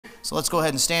So let's go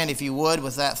ahead and stand, if you would,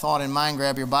 with that thought in mind.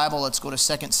 Grab your Bible. Let's go to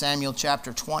 2 Samuel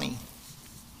chapter 20.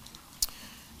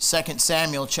 2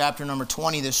 Samuel chapter number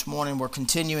 20 this morning. We're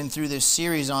continuing through this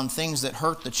series on things that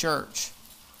hurt the church.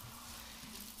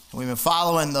 We've been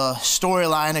following the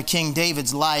storyline of King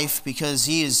David's life because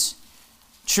he is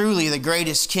truly the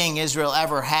greatest king Israel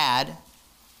ever had.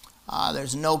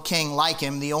 There's no king like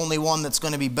him. The only one that's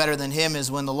going to be better than him is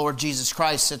when the Lord Jesus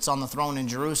Christ sits on the throne in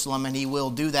Jerusalem, and he will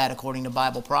do that according to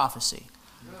Bible prophecy.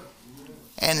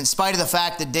 And in spite of the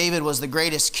fact that David was the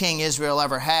greatest king Israel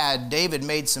ever had, David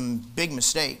made some big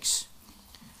mistakes.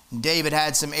 David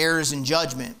had some errors in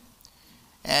judgment.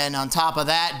 And on top of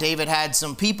that, David had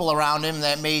some people around him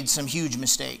that made some huge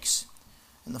mistakes.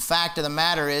 And the fact of the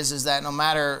matter is that no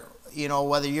matter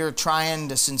whether you're trying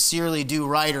to sincerely do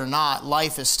right or not,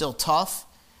 life is still tough,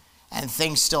 and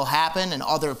things still happen, and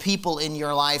other people in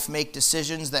your life make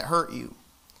decisions that hurt you.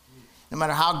 No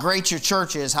matter how great your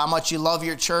church is, how much you love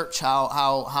your church,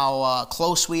 how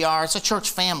close we are, it's a church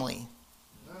family.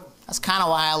 That's kind of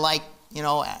why I like,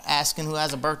 asking who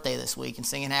has a birthday this week and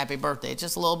singing happy birthday. It's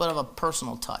just a little bit of a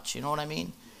personal touch, you know what I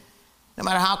mean? No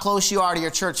matter how close you are to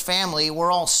your church family,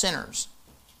 we're all sinners.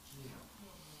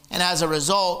 And as a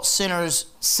result, sinners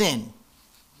sin.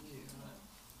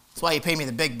 That's why you pay me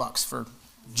the big bucks for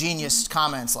genius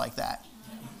comments like that.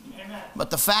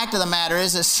 But the fact of the matter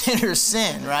is that sinners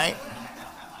sin, right?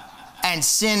 And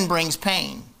sin brings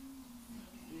pain.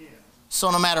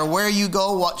 So no matter where you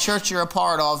go, what church you're a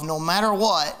part of, no matter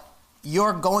what,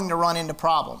 you're going to run into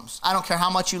problems. I don't care how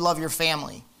much you love your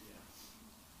family.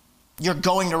 You're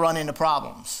going to run into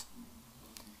problems.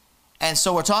 And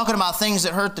so we're talking about things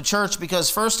that hurt the church because,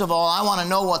 first of all, I want to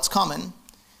know what's coming.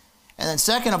 And then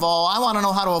second of all, I want to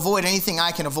know how to avoid anything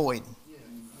I can avoid.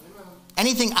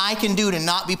 Anything I can do to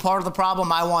not be part of the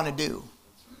problem, I want to do.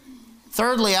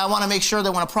 Thirdly, I want to make sure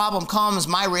that when a problem comes,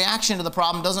 my reaction to the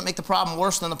problem doesn't make the problem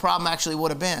worse than the problem actually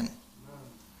would have been.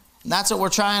 And that's what we're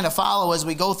trying to follow as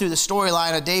we go through the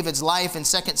storyline of David's life. In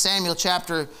 2 Samuel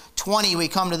chapter 20, we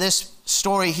come to this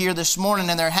story here this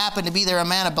morning. And there happened to be there a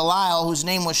man of Belial whose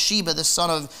name was Sheba, the son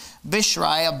of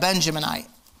Bishri, a Benjaminite.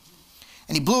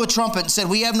 And he blew a trumpet and said,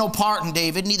 "We have no part in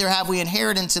David, neither have we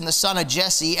inheritance in the son of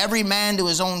Jesse, every man to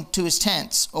his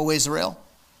tents, O Israel."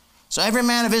 So every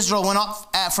man of Israel went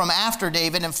up from after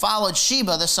David and followed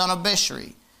Sheba, the son of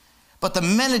Bishri. But the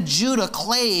men of Judah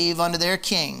clave unto their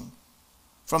king,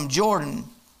 from Jordan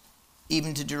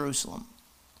even to Jerusalem.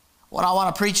 What I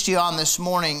want to preach to you on this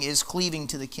morning is cleaving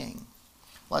to the king.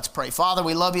 Let's pray. Father,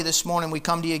 we love you this morning. We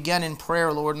come to you again in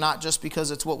prayer, Lord, not just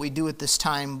because it's what we do at this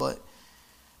time, but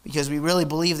because we really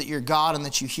believe that you're God and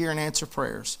that you hear and answer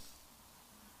prayers.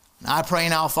 And I pray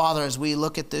now, Father, as we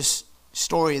look at this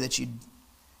story, that you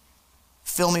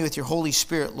fill me with your Holy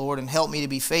Spirit, Lord, and help me to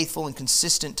be faithful and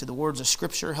consistent to the words of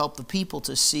Scripture. Help the people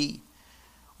to see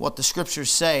what the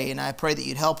Scriptures say, and I pray that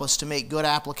you'd help us to make good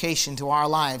application to our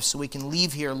lives so we can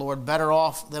leave here, Lord, better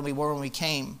off than we were when we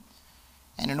came.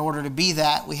 And in order to be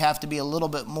that, we have to be a little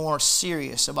bit more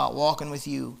serious about walking with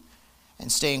you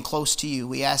and staying close to you.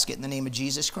 We ask it in the name of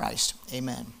Jesus Christ.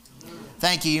 Amen.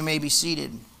 Thank you. You may be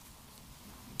seated.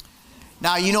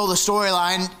 Now, you know the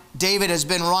storyline. David has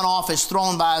been run off his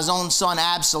throne by his own son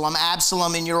Absalom.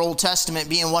 Absalom in your Old Testament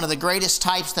being one of the greatest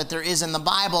types that there is in the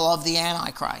Bible of the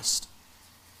Antichrist.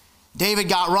 David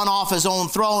got run off his own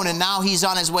throne, and now he's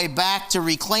on his way back to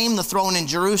reclaim the throne in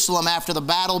Jerusalem after the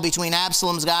battle between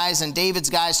Absalom's guys and David's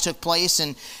guys took place,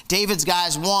 and David's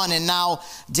guys won, and now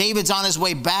David's on his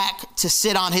way back to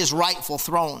sit on his rightful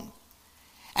throne.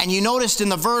 And you noticed in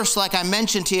the verse, like I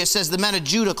mentioned to you, it says, "The men of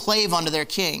Judah clave unto their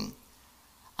king."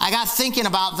 I got thinking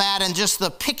about that and just the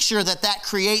picture that that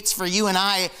creates for you and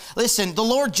I. Listen, the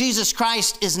Lord Jesus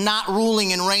Christ is not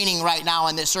ruling and reigning right now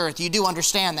on this earth. You do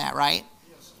understand that, right?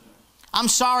 I'm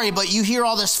sorry, but you hear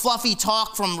all this fluffy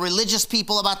talk from religious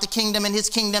people about the kingdom and his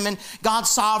kingdom and God's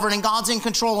sovereign and God's in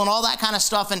control and all that kind of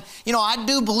stuff. And, I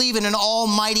do believe in an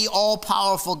almighty,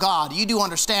 all-powerful God. You do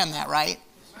understand that, right?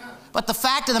 But the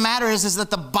fact of the matter is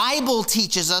that the Bible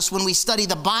teaches us when we study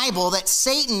the Bible that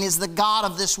Satan is the god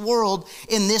of this world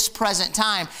in this present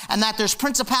time, and that there's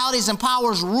principalities and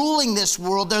powers ruling this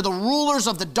world. They're the rulers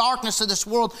of the darkness of this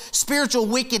world, spiritual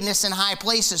wickedness in high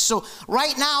places. So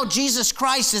right now, Jesus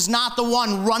Christ is not the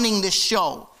one running this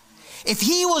show. If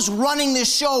he was running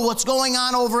this show, what's going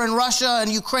on over in Russia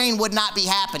and Ukraine would not be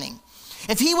happening.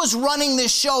 If he was running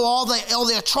this show, all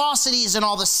the atrocities and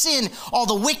all the sin, all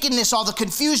the wickedness, all the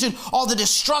confusion, all the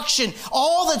destruction,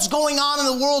 all that's going on in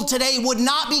the world today would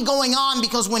not be going on,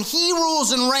 because when he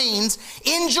rules and reigns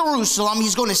in Jerusalem,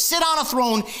 he's going to sit on a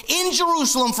throne in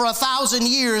Jerusalem for 1,000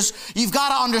 years. You've got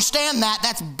to understand that.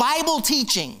 That's Bible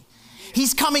teaching.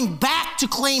 He's coming back to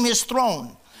claim his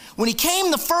throne. When he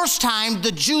came the first time,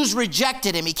 the Jews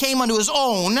rejected him. He came unto his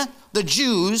own, the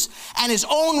Jews, and his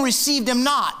own received him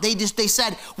not. They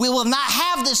said, we will not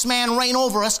have this man reign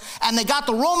over us. And they got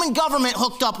the Roman government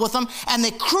hooked up with them, and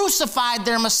they crucified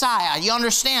their Messiah. You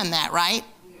understand that, right?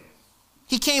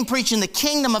 He came preaching the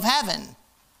kingdom of heaven.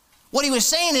 What he was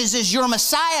saying is your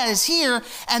Messiah is here,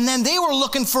 and then they were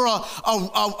looking for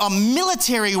a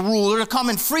military ruler to come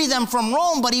and free them from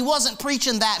Rome, but he wasn't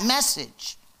preaching that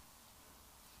message.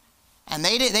 And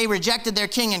they rejected their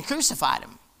king and crucified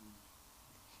him.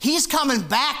 He's coming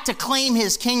back to claim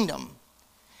his kingdom.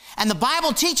 And the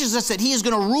Bible teaches us that he is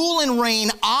going to rule and reign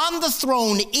on the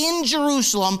throne in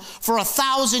Jerusalem for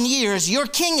 1,000 years. Your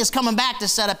king is coming back to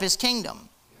set up his kingdom.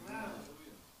 Amen.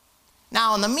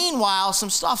 Now, in the meanwhile,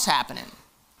 some stuff's happening.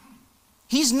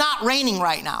 He's not reigning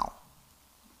right now.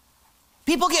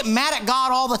 People get mad at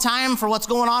God all the time for what's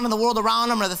going on in the world around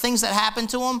them or the things that happen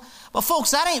to them. But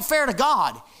folks, that ain't fair to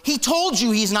God. He told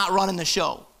you he's not running the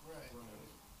show.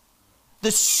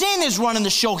 The sin is running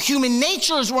the show. Human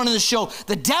nature is running the show.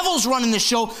 The devil's running the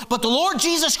show. But the Lord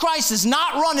Jesus Christ is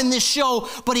not running this show,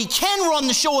 but he can run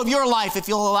the show of your life if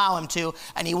you'll allow him to,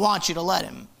 and he wants you to let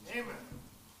him. Amen.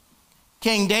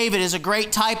 King David is a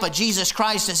great type of Jesus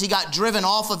Christ as he got driven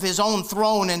off of his own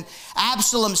throne, and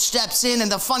Absalom steps in,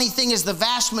 and the funny thing is the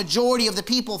vast majority of the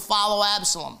people follow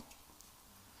Absalom.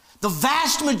 The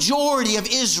vast majority of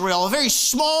Israel, a very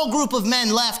small group of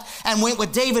men left and went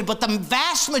with David, but the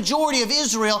vast majority of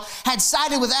Israel had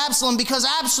sided with Absalom because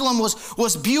Absalom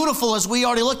was beautiful, as we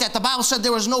already looked at. The Bible said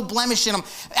there was no blemish in him.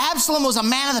 Absalom was a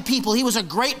man of the people. He was a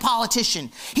great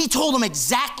politician. He told them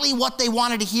exactly what they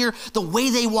wanted to hear, the way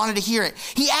they wanted to hear it.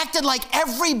 He acted like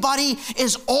everybody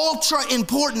is ultra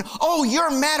important. Oh,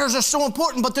 your matters are so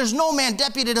important, but there's no man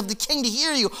deputed of the king to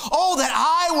hear you. Oh, that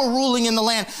I were ruling in the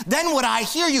land, then would I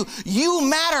hear you. You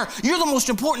matter. You're the most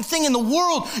important thing in the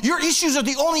world. Your issues are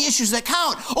the only issues that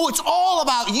count. Oh, it's all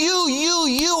about you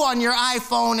on your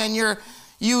iPhone and your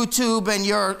YouTube and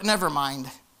your... Never mind.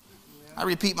 I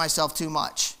repeat myself too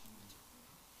much.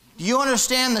 Do you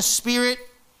understand the spirit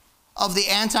of the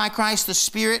Antichrist, the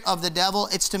spirit of the devil?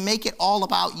 It's to make it all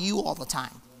about you all the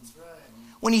time.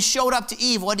 When he showed up to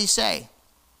Eve, what did he say?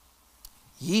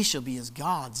 Ye shall be as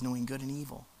gods, knowing good and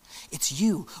evil. It's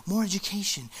you, more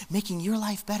education, making your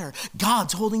life better.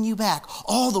 God's holding you back.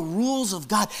 All the rules of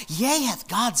God. Yea, hath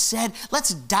God said.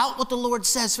 Let's doubt what the Lord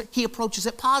says. He approaches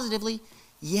it positively.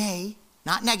 Yea,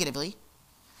 not negatively.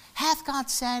 Hath God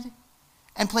said?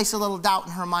 And place a little doubt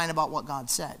in her mind about what God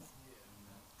said.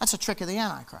 That's a trick of the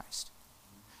Antichrist.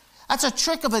 That's a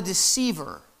trick of a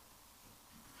deceiver.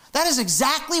 That is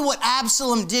exactly what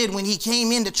Absalom did when he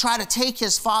came in to try to take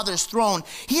his father's throne.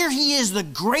 Here he is, the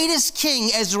greatest king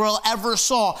Israel ever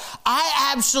saw.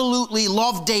 I absolutely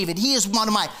love David. He is one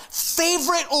of my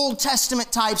favorite Old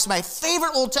Testament types. My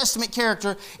favorite Old Testament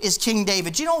character is King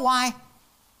David. Do you know why?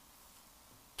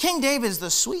 King David is the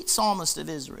sweet psalmist of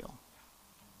Israel.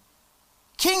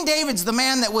 King David's the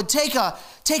man that would take a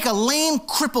lame,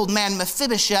 crippled man,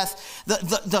 Mephibosheth,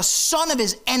 the son of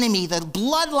his enemy, the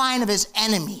bloodline of his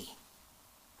enemy,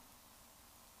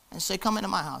 and say, come into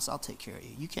my house, I'll take care of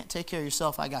you. You can't take care of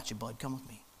yourself, I got you, bud, come with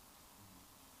me.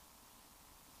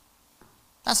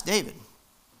 That's David.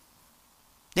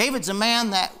 David's a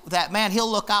man that man, he'll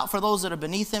look out for those that are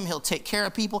beneath him, he'll take care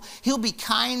of people, he'll be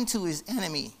kind to his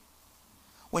enemy.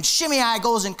 When Shimei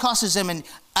goes and cusses him and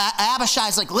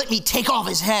Abishai's like, let me take off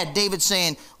his head, David's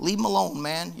saying, leave him alone,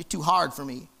 man. You're too hard for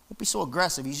me. Don't be so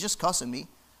aggressive. He's just cussing me.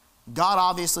 God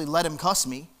obviously let him cuss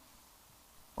me,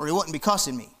 or he wouldn't be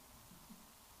cussing me.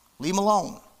 Leave him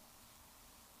alone.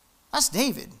 That's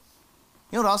David.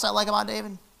 You know what else I like about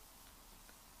David?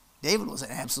 David was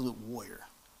an absolute warrior.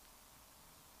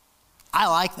 I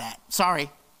like that.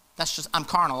 Sorry. That's just, I'm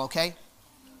carnal, okay?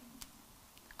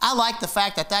 I like the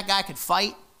fact that guy could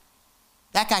fight.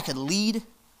 That guy could lead.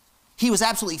 He was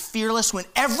absolutely fearless. When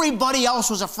everybody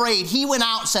else was afraid, he went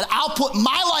out and said, I'll put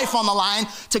my life on the line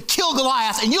to kill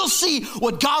Goliath, and you'll see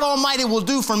what God Almighty will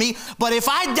do for me. But if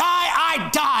I die, I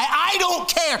die. I don't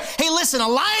care. Hey, listen, a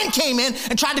lion came in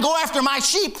and tried to go after my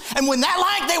sheep, and when that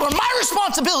lion, they were my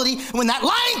responsibility. And when that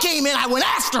lion came in, I went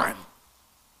after him.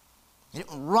 I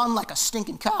didn't run like a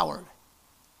stinking coward.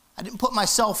 I didn't put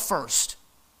myself first.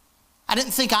 I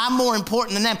didn't think I'm more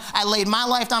important than them. I laid my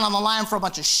life down on the line for a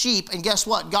bunch of sheep, and guess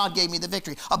what? God gave me the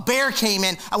victory. A bear came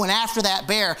in. I went after that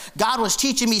bear. God was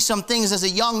teaching me some things as a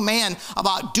young man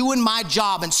about doing my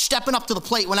job and stepping up to the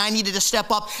plate when I needed to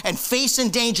step up and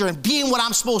facing danger and being what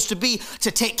I'm supposed to be, to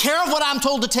take care of what I'm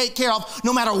told to take care of,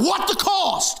 no matter what the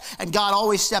cost. And God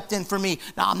always stepped in for me.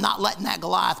 Now, I'm not letting that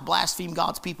Goliath blaspheme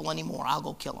God's people anymore. I'll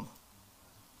go kill him.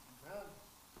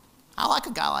 I like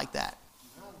a guy like that.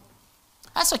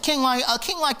 That's a king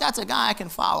like that's a guy I can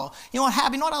follow. You know what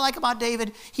happened? You know what I like about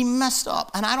David? He messed up.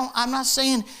 And I'm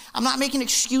not making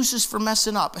excuses for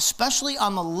messing up, especially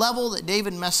on the level that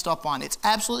David messed up on. It's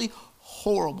absolutely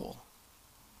horrible.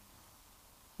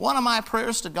 One of my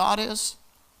prayers to God is,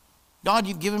 God,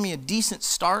 you've given me a decent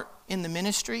start in the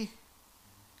ministry.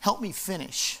 Help me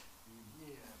finish.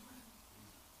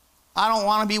 I don't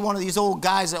want to be one of these old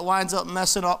guys that winds up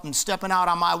messing up and stepping out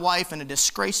on my wife and a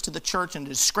disgrace to the church and a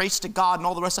disgrace to God and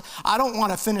all the rest of it. I don't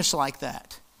want to finish like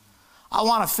that. I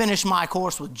want to finish my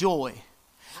course with joy.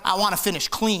 I want to finish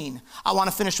clean. I want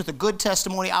to finish with a good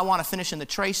testimony. I want to finish in the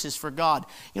traces for God.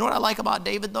 You know what I like about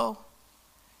David, though?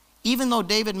 Even though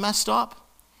David messed up,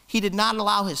 he did not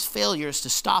allow his failures to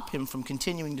stop him from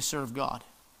continuing to serve God.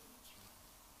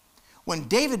 When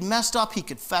David messed up, he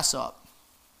could fess up.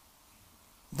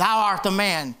 Thou art the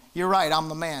man. You're right, I'm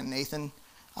the man, Nathan.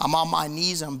 I'm on my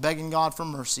knees, I'm begging God for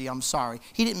mercy. I'm sorry.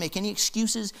 He didn't make any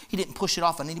excuses. He didn't push it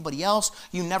off on anybody else.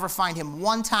 You never find him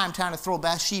one time trying to throw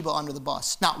Bathsheba under the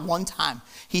bus. Not one time.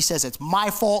 He says, it's my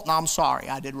fault and I'm sorry.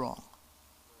 I did wrong.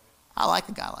 I like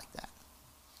a guy like that.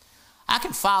 I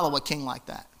can follow a king like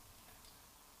that.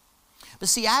 But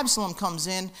see, Absalom comes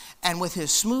in and with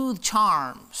his smooth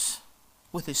charms,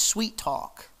 with his sweet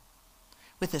talk,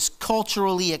 with this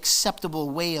culturally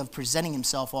acceptable way of presenting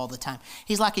himself all the time.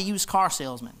 He's like a used car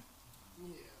salesman.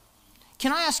 Yeah.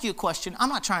 Can I ask you a question? I'm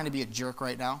not trying to be a jerk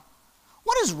right now.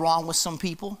 What is wrong with some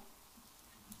people?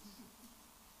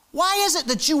 Why is it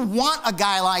that you want a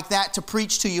guy like that to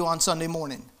preach to you on Sunday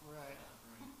morning? Right.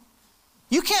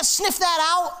 You can't sniff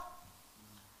that out?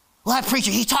 Well, that preacher,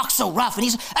 he talks so rough, and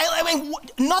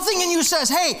nothing in you says,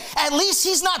 hey, at least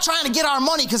he's not trying to get our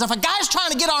money, because if a guy's trying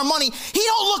to get our money, he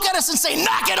don't look at us and say,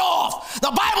 knock it off.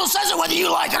 The Bible says it whether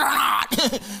you like it or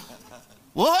not.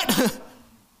 What?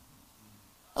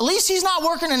 At least he's not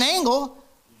working an angle.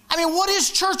 I mean, what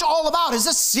is church all about? Is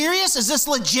this serious? Is this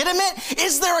legitimate?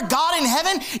 Is there a God in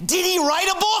heaven? Did he write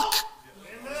a book?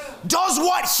 Amen. Does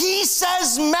what he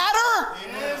says matter?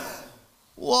 Yes.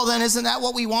 Well, then isn't that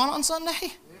what we want on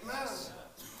Sunday?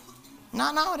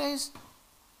 Not nowadays.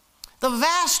 The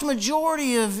vast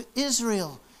majority of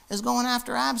Israel is going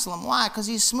after Absalom. Why? Because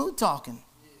he's smooth talking.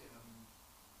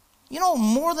 You know,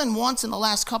 more than once in the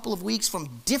last couple of weeks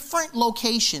from different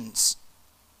locations,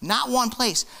 not one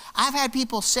place, I've had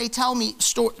people say,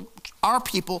 our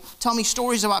people tell me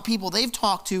stories about people they've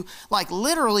talked to. Like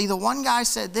literally, the one guy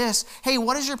said this, hey,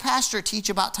 what does your pastor teach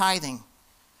about tithing?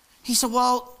 He said,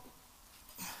 well,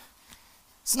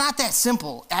 it's not that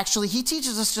simple. Actually, he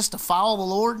teaches us just to follow the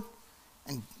Lord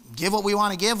and give what we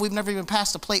want to give. We've never even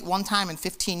passed a plate one time in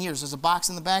 15 years. There's a box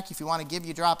in the back. If you want to give,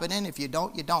 you drop it in. If you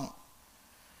don't, you don't.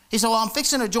 He said, well, I'm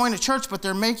fixing to join a church, but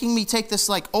they're making me take this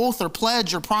like oath or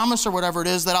pledge or promise or whatever it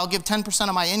is that I'll give 10%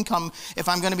 of my income if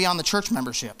I'm going to be on the church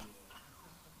membership.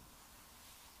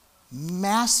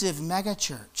 Massive mega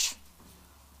church.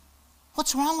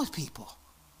 What's wrong with people?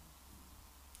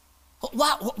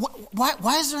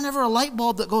 Why is there never a light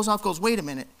bulb that goes off, goes, wait a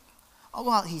minute. Oh,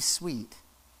 well, he's sweet.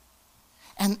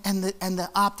 And the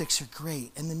optics are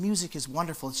great. And the music is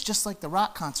wonderful. It's just like the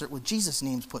rock concert with Jesus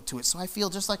names put to it. So I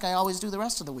feel just like I always do the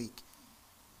rest of the week.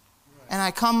 Right. And I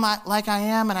come like I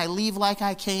am and I leave like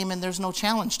I came, and there's no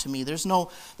challenge to me. There's no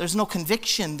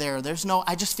conviction there.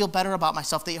 I just feel better about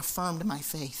myself. They affirmed my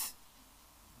faith.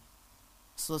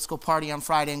 So let's go party on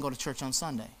Friday and go to church on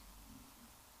Sunday.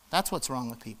 That's what's wrong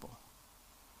with people.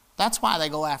 That's why they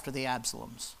go after the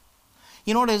Absaloms.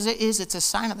 You know what it is? It's a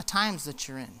sign of the times that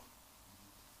you're in.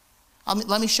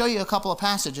 Let me show you a couple of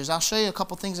passages. I'll show you a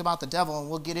couple things about the devil, and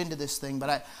we'll get into this thing.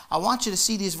 But I want you to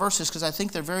see these verses because I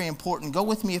think they're very important. Go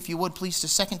with me, if you would, please,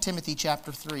 to 2 Timothy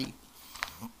chapter 3.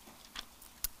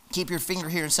 Keep your finger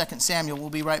here in 2 Samuel.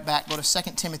 We'll be right back. Go to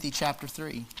 2 Timothy chapter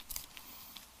 3.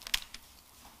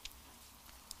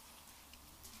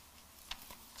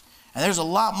 And there's a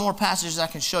lot more passages I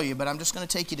can show you, but I'm just going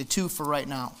to take you to 2 for right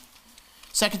now.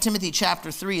 2 Timothy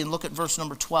chapter 3, and look at verse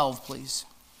number 12, please.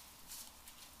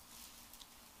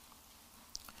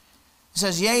 It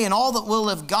says, yea, and all that will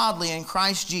live godly in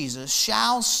Christ Jesus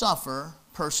shall suffer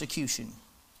persecution.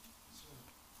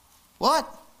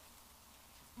 What?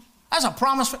 That's a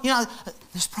promise.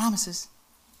 There's promises.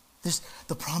 There's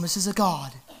the promises of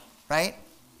God, right?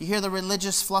 You hear the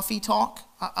religious fluffy talk?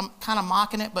 I'm kind of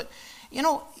mocking it, but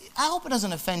I hope it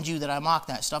doesn't offend you that I mock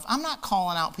that stuff. I'm not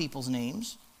calling out people's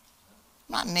names.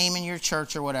 I'm not naming your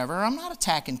church or whatever. I'm not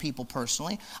attacking people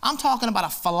personally. I'm talking about a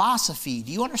philosophy.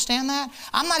 Do you understand that?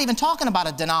 I'm not even talking about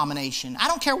a denomination. I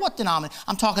don't care what denomination.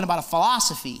 I'm talking about a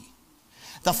philosophy.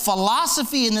 The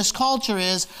philosophy in this culture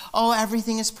is, oh,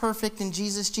 everything is perfect in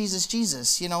Jesus, Jesus,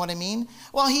 Jesus. You know what I mean?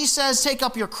 Well, he says, take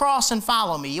up your cross and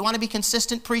follow me. You want to be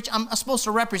consistent, preach? I'm supposed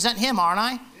to represent him, aren't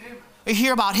I? You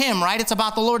hear about him, right? It's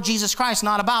about the Lord Jesus Christ,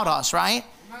 not about us, right?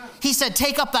 He said,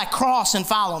 take up that cross and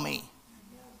follow me.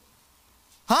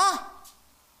 Huh?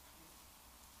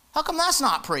 How come that's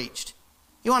not preached?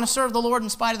 You want to serve the Lord in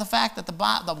spite of the fact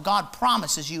that God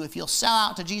promises you if you'll sell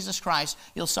out to Jesus Christ,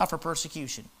 you'll suffer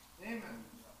persecution. Amen.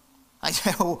 I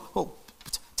say, oh,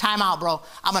 time out, bro.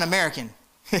 I'm an American.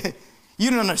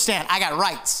 You don't understand. I got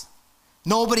rights.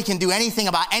 Nobody can do anything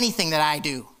about anything that I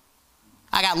do.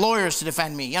 I got lawyers to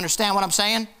defend me. You understand what I'm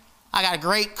saying? I got a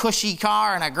great cushy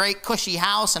car and a great cushy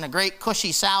house and a great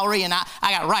cushy salary, and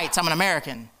I got rights. I'm an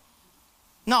American.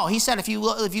 No, he said if you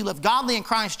live godly in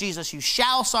Christ Jesus, you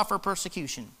shall suffer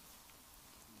persecution.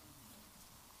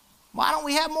 Why don't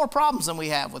we have more problems than we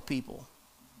have with people?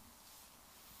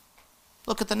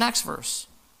 Look at the next verse.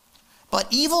 But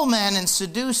evil men and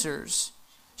seducers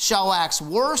shall wax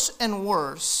worse and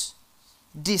worse,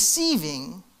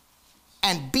 deceiving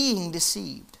and being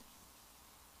deceived.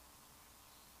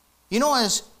 You know,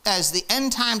 as the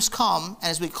end times come,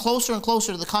 and as we get closer and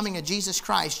closer to the coming of Jesus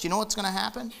Christ, you know what's going to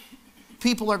happen?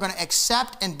 People are going to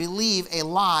accept and believe a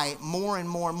lie more and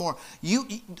more and more.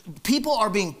 People are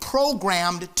being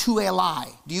programmed to a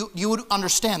lie. You would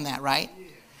understand that, right? Yeah.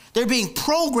 They're being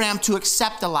programmed to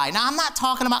accept a lie. Now, I'm not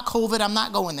talking about COVID. I'm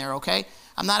not going there, okay?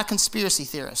 I'm not a conspiracy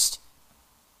theorist.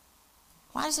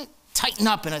 Why does it tighten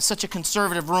up in such a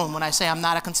conservative room when I say I'm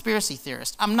not a conspiracy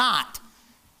theorist? I'm not.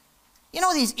 You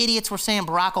know, these idiots were saying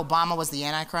Barack Obama was the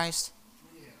Antichrist?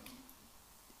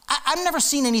 I've never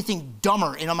seen anything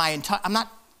dumber in my entire...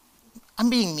 I'm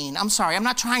being mean. I'm sorry. I'm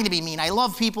not trying to be mean. I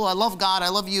love people. I love God. I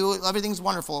love you. Everything's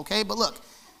wonderful, okay? But look,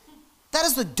 that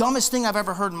is the dumbest thing I've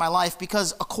ever heard in my life,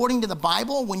 because according to the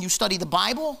Bible, when you study the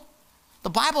Bible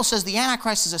says the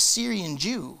Antichrist is a Syrian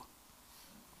Jew.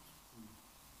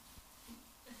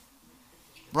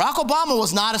 Barack Obama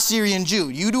was not a Syrian Jew.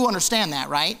 You do understand that,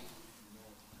 right?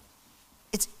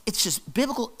 It's just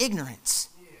biblical ignorance.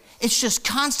 It's just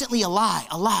constantly a lie,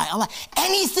 a lie, a lie.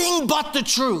 Anything but the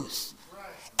truth.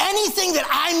 Anything that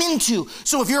I'm into.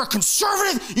 So if you're a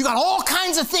conservative, you got all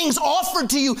kinds of things offered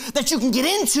to you that you can get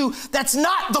into that's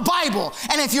not the Bible.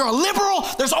 And if you're a liberal,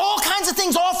 there's all kinds of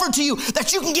things offered to you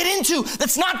that you can get into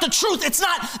that's not the truth. It's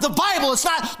not the Bible. It's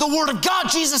not the Word of God.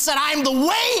 Jesus said, I am the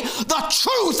way, the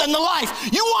truth, and the life.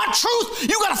 You want truth?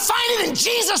 You got to find it in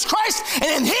Jesus Christ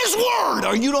and in His Word,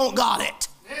 or you don't got it.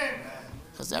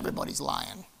 Because everybody's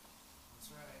lying.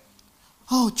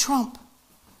 Oh, Trump,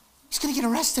 he's going to get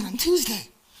arrested on Tuesday.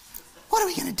 What are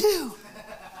we going to do?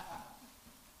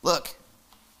 Look,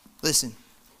 listen,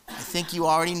 I think you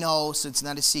already know, so it's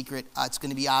not a secret. It's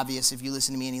going to be obvious if you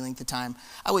listen to me any length of time.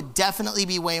 I would definitely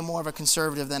be way more of a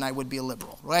conservative than I would be a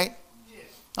liberal, right?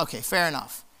 Yeah. Okay, fair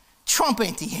enough. Trump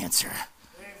ain't the answer.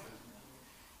 Amen.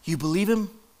 You believe him?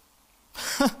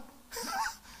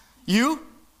 You?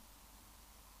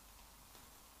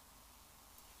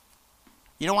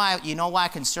 You know why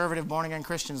conservative born-again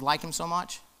Christians like him so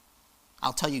much?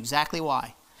 I'll tell you exactly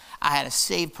why. I had a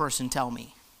saved person tell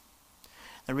me.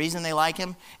 The reason they like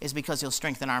him is because he'll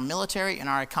strengthen our military and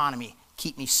our economy,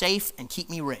 keep me safe and keep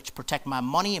me rich, protect my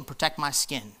money and protect my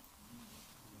skin.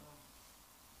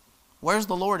 Where's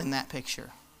the Lord in that picture?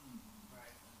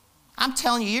 I'm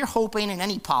telling you, your hope ain't in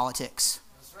any politics.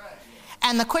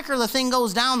 And the quicker the thing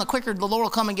goes down, the quicker the Lord will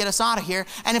come and get us out of here.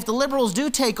 And if the liberals do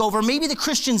take over, maybe the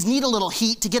Christians need a little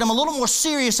heat to get them a little more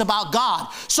serious about God.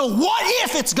 So what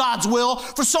if it's God's will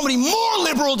for somebody more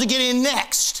liberal to get in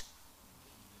next?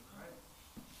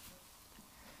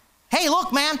 Hey,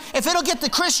 look, man, if it'll get the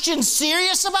Christians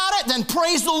serious about it, then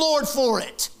praise the Lord for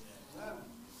it.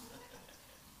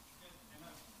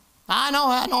 I know,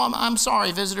 I'm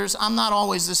sorry, visitors. I'm not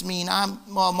always this mean.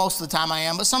 Well, most of the time I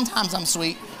am, but sometimes I'm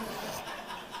sweet.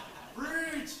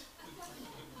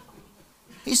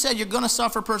 He said you're going to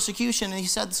suffer persecution, and he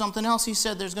said something else. He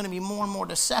said there's going to be more and more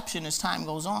deception as time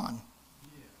goes on.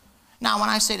 Yeah. Now, when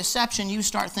I say deception, you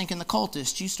start thinking the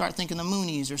cultists. You start thinking the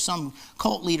Moonies or some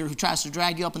cult leader who tries to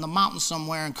drag you up in the mountains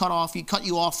somewhere and cut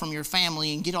you off from your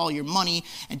family and get all your money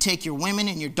and take your women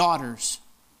and your daughters.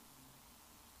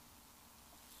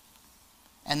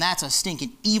 And that's a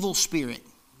stinking evil spirit.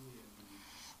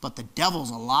 But the devil's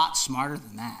a lot smarter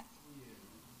than that.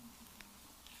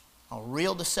 A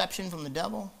real deception from the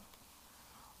devil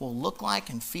will look like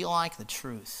and feel like the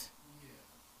truth.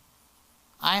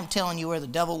 I am telling you where the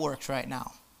devil works right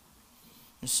now.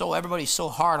 And so everybody's so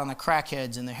hard on the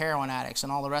crackheads and the heroin addicts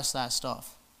and all the rest of that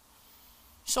stuff.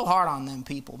 So hard on them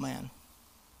people, man.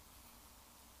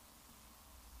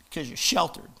 Because you're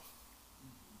sheltered.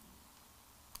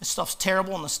 This stuff's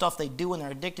terrible, and the stuff they do and they're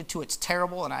addicted to, it's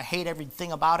terrible, and I hate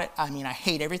everything about it. I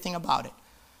hate everything about it.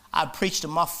 I preached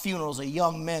at my funerals of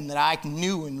young men that I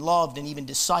knew and loved and even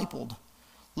discipled,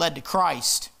 led to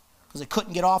Christ, because they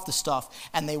couldn't get off the stuff,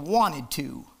 and they wanted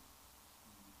to.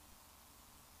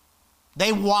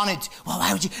 They wanted to. Well,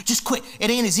 why would you just quit? It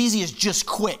ain't as easy as just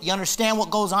quit. You understand what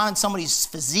goes on in somebody's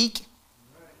physique?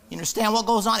 You understand what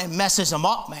goes on? It messes them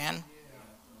up, man.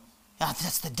 Yeah,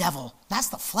 that's the devil. That's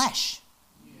the flesh.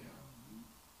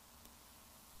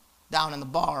 Down in the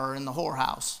bar or in the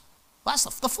whorehouse. Well,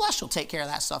 the flesh will take care of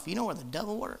that stuff. You know where the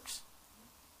devil works?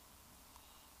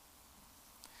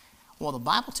 Well, the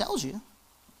Bible tells you.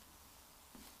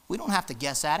 We don't have to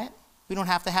guess at it. We don't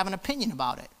have to have an opinion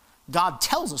about it. God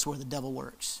tells us where the devil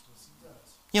works. Yes, he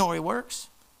does. You know where he works?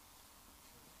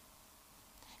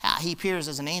 He appears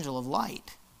as an angel of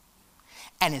light.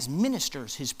 And his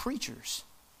ministers, his preachers,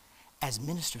 as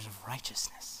ministers of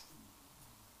righteousness.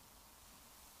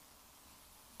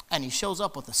 And he shows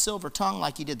up with a silver tongue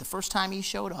like he did the first time he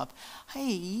showed up. Hey,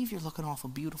 Eve, you're looking awful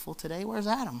beautiful today. Where's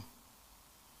Adam?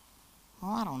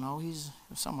 Well, I don't know. He's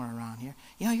somewhere around here.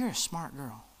 You know, you're a smart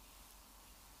girl.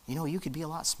 You know, you could be a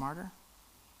lot smarter.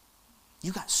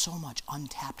 You got so much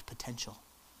untapped potential.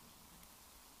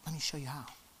 Let me show you how.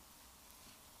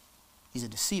 He's a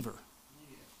deceiver.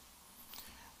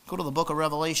 Go to the book of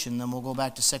Revelation, then we'll go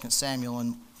back to 2 Samuel,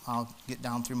 and I'll get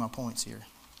down through my points here.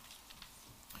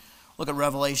 Look at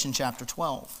Revelation chapter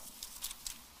 12.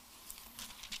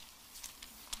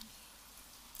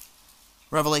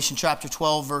 Revelation chapter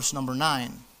 12, verse number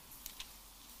 9.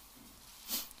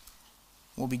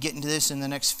 We'll be getting to this in the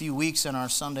next few weeks in our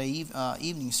Sunday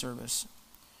evening service.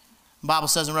 The Bible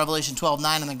says in Revelation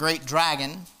 12:9, and the great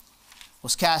dragon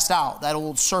was cast out, that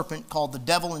old serpent called the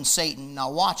devil and Satan.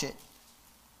 Now watch it.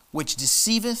 Which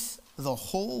deceiveth the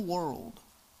whole world.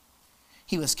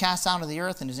 He was cast out of the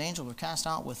earth, and his angels were cast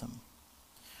out with him.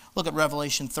 Look at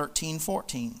Revelation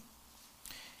 13:14.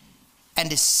 And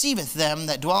deceiveth them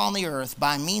that dwell on the earth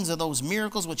by means of those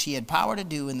miracles which he had power to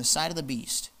do in the sight of the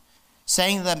beast,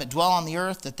 saying to them that dwell on the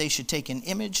earth that they should take an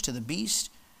image to the beast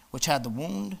which had the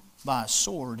wound by a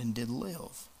sword and did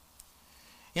live.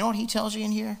 You know what he tells you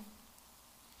in here?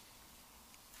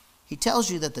 He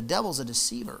tells you that the devil's a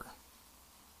deceiver.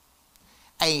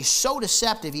 And he's so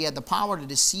deceptive, he had the power to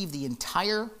deceive the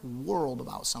entire world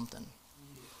about something.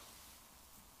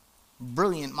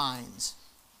 Brilliant minds.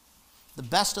 The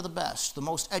best of the best, the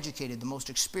most educated, the most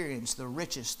experienced, the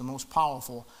richest, the most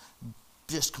powerful,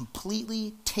 just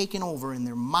completely taken over in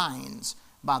their minds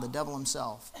by the devil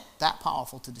himself. That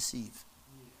powerful to deceive.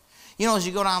 You know, as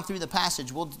you go down through the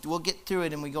passage, we'll get through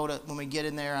it, and when we get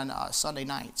in there on Sunday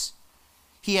nights.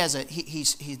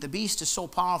 The beast is so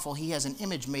powerful, he has an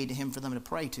image made to him for them to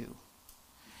pray to.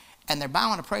 And they're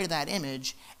bound to pray to that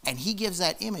image, and he gives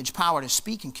that image power to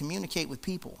speak and communicate with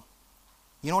people.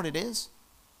 You know what it is?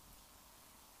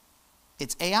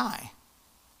 It's AI.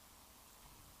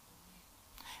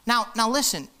 Now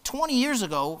listen, 20 years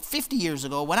ago, 50 years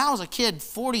ago, when I was a kid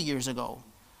 40 years ago,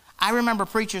 I remember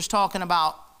preachers talking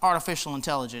about artificial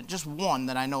intelligence. Just one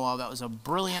that I know of that was a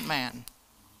brilliant man.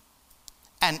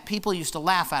 And people used to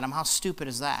laugh at him. How stupid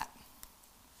is that?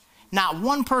 Not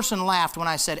one person laughed when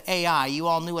I said AI. You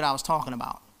all knew what I was talking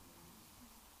about.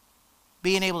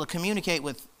 Being able to communicate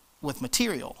with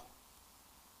material.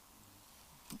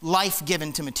 Life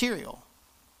given to material.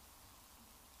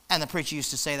 And the preacher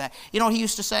used to say that. You know what he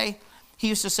used to say? He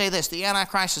used to say this: the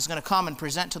Antichrist is going to come and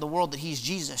present to the world that he's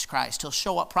Jesus Christ. He'll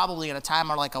show up probably in a time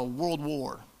like a world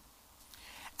war.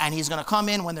 And he's going to come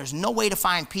in when there's no way to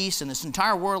find peace, and this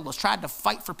entire world has tried to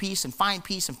fight for peace, and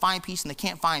they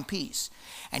can't find peace.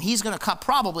 And he's going to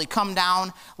probably come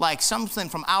down like something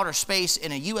from outer space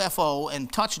in a UFO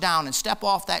and touch down and step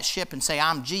off that ship and say,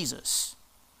 I'm Jesus.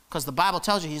 Because the Bible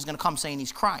tells you he's going to come saying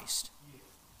he's Christ.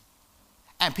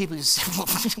 And people just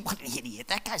say, what an idiot.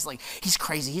 That guy's like, he's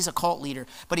crazy. He's a cult leader.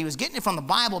 But he was getting it from the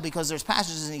Bible because there's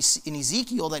passages in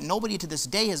Ezekiel that nobody to this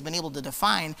day has been able to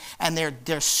define. And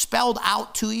they're spelled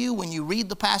out to you when you read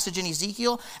the passage in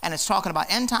Ezekiel. And it's talking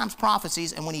about end times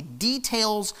prophecies. And when he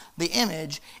details the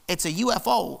image, it's a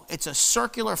UFO. It's a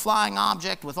circular flying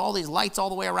object with all these lights all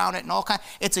the way around it and all kinds.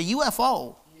 It's a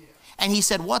UFO. And he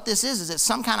said what this is it's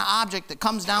some kind of object that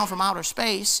comes down from outer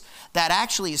space that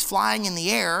actually is flying in the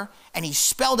air, and he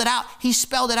spelled it out. He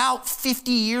spelled it out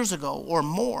 50 years ago or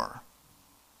more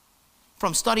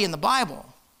from studying the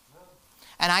Bible.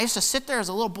 And I used to sit there as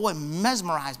a little boy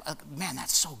mesmerized. Man,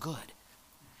 that's so good.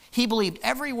 He believed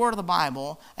every word of the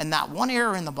Bible, and not one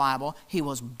error in the Bible. He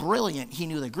was brilliant. He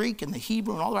knew the Greek and the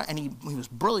Hebrew and all that, and he was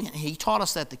brilliant. He taught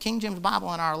us that the King James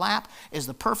Bible in our lap is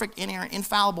the perfect, inerrant,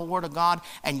 infallible Word of God,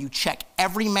 and you check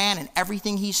every man and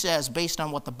everything he says based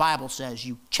on what the Bible says.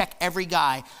 You check every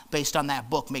guy based on that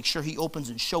book. Make sure he opens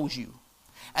and shows you.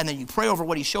 And then you pray over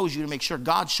what he shows you to make sure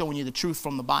God's showing you the truth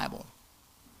from the Bible.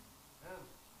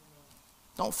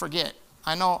 Don't forget.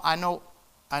 I know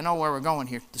where we're going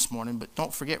here this morning, but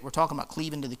don't forget, we're talking about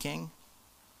cleaving to the King.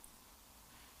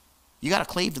 You got to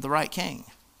cleave to the right king,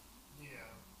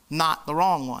 not the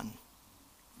wrong one.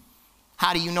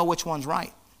 How do you know which one's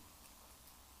right?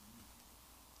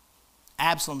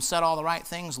 Absalom said all the right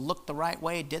things, looked the right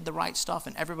way, did the right stuff,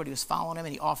 and everybody was following him,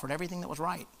 and he offered everything that was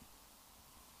right.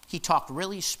 He talked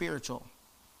really spiritual.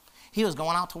 He was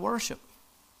going out to worship.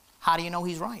 How do you know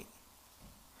he's right?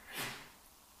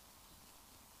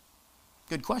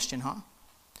 Good question, huh?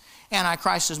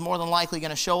 Antichrist is more than likely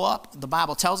going to show up. The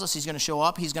Bible tells us he's going to show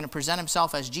up. He's going to present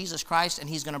himself as Jesus Christ, and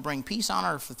he's going to bring peace on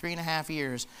earth for 3.5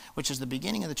 years, which is the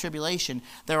beginning of the tribulation.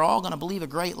 They're all going to believe a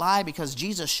great lie because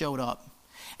Jesus showed up.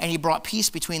 And he brought peace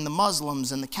between the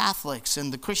Muslims and the Catholics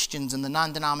and the Christians and the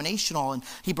non-denominational. And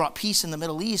he brought peace in the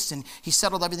Middle East. And he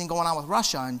settled everything going on with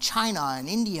Russia and China and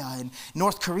India and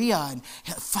North Korea. And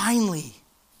finally,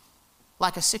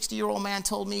 like a 60-year-old man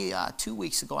told me 2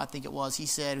 weeks ago, I think it was, he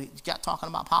said, he got talking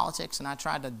about politics, and I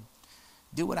tried to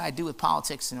do what I do with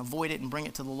politics and avoid it and bring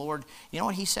it to the Lord. You know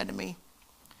what he said to me?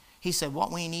 He said,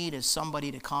 what we need is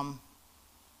somebody to come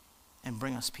and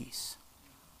bring us peace.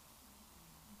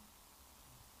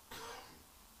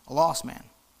 A lost man.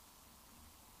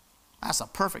 That's a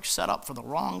perfect setup for the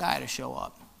wrong guy to show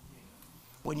up.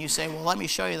 When you say, well, let me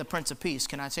show you the Prince of Peace.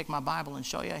 Can I take my Bible and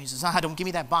show you? He says, don't give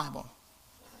me that Bible.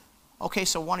 Okay,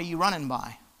 so what are you running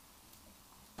by?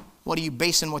 What are you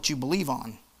basing what you believe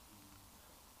on?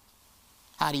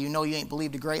 How do you know you ain't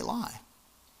believed a great lie?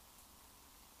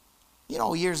 You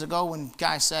know, years ago when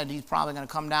guys said he's probably going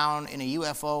to come down in a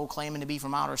UFO claiming to be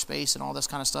from outer space and all this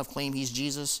kind of stuff, claim he's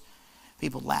Jesus,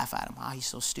 people laugh at him. He's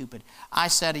so stupid. I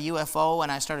said a UFO,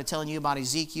 and I started telling you about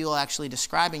Ezekiel actually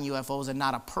describing UFOs, and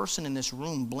not a person in this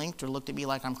room blinked or looked at me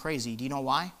like I'm crazy. Do you know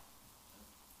why?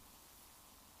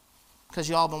 Because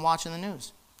you all been watching the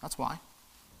news. That's why.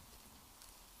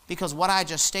 Because what I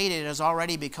just stated has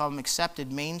already become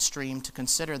accepted mainstream to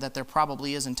consider that there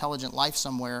probably is intelligent life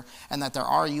somewhere and that there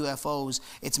are UFOs.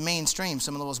 It's mainstream.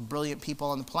 Some of the most brilliant people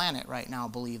on the planet right now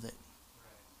believe it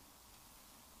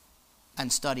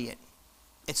and study it.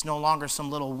 It's no longer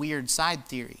some little weird side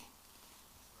theory.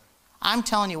 I'm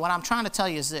telling you, what I'm trying to tell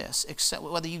you is this, except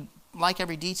whether you like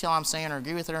every detail I'm saying or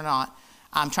agree with it or not,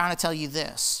 I'm trying to tell you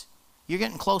this. You're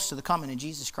getting close to the coming of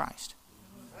Jesus Christ.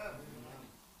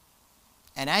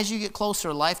 And as you get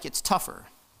closer, life gets tougher.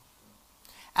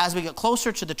 As we get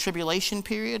closer to the tribulation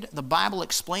period, the Bible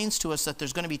explains to us that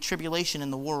there's going to be tribulation in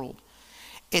the world.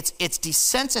 It's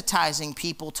desensitizing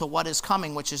people to what is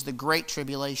coming, which is the great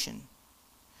tribulation.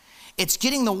 It's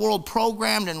getting the world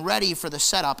programmed and ready for the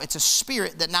setup. It's a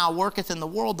spirit that now worketh in the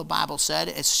world, the Bible said.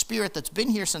 It's a spirit that's been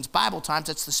here since Bible times.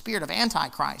 It's the spirit of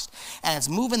Antichrist. And it's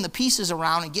moving the pieces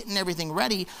around and getting everything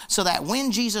ready so that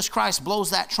when Jesus Christ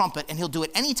blows that trumpet, and he'll do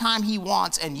it anytime he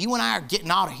wants, and you and I are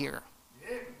getting out of here.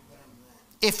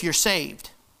 If you're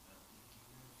saved.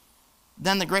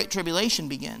 Then the Great Tribulation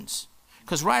begins.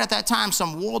 Because right at that time,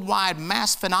 some worldwide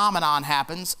mass phenomenon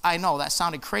happens. I know, that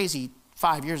sounded crazy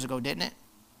 5 years ago, didn't it?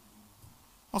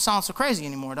 Don't sound so crazy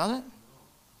anymore, does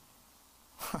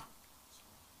it?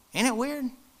 Ain't it weird?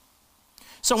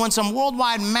 So when some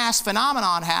worldwide mass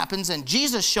phenomenon happens and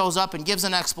Jesus shows up and gives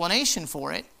an explanation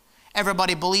for it,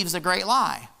 everybody believes the great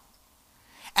lie.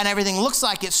 And everything looks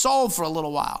like it's solved for a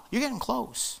little while. You're getting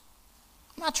close.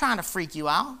 I'm not trying to freak you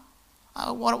out.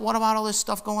 What about all this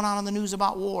stuff going on in the news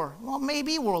about war? Well,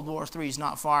 maybe World War III is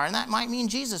not far, and that might mean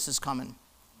Jesus is coming.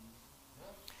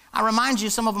 I remind you,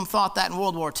 some of them thought that in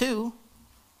World War II.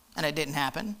 And it didn't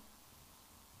happen.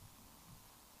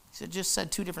 He just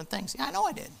said two different things. Yeah, I know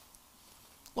I did. The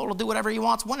Lord will do whatever he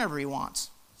wants, whenever he wants.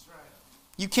 That's right.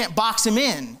 You can't box him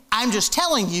in. I'm just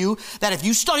telling you that if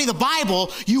you study the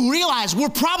Bible, you realize we're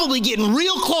probably getting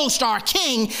real close to our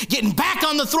king getting back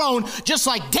on the throne, just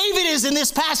like David is in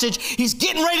this passage. He's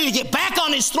getting ready to get back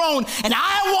on his throne, and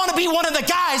I want to be one of the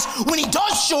guys when he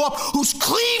does show up who's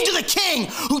cleaved to the king,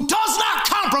 who does not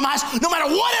compromise no matter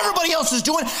what everybody else is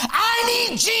doing. I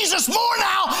need Jesus more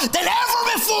now than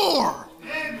ever before.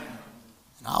 Amen.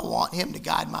 And I want him to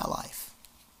guide my life.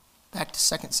 Back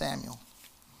to 2 Samuel.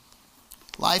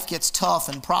 Life gets tough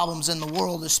and problems in the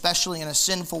world, especially in a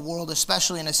sinful world,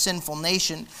 especially in a sinful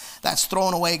nation that's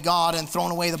thrown away God and thrown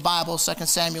away the Bible, 2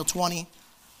 Samuel 20.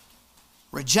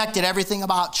 rejected everything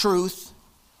about truth,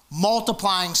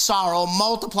 multiplying sorrow,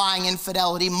 multiplying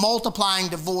infidelity, multiplying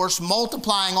divorce,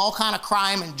 multiplying all kind of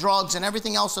crime and drugs and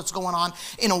everything else that's going on.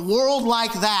 In a world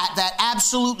like that, that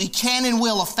absolutely can and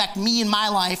will affect me in my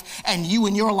life and you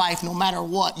in your life no matter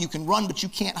what. You can run, but you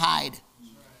can't hide.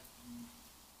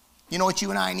 You know what you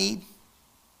and I need?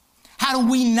 How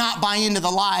do we not buy into the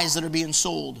lies that are being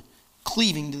sold?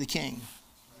 Cleaving to the King.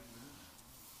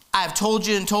 I've told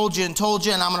you and told you and told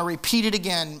you, and I'm going to repeat it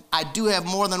again. I do have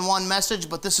more than one message,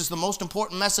 but this is the most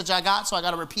important message I got, so I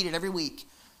got to repeat it every week.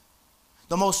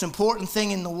 The most important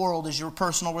thing in the world is your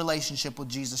personal relationship with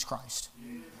Jesus Christ.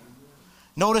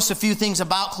 Notice a few things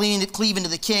about cleaving to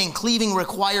the King. Cleaving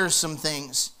requires some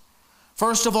things.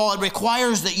 First of all, it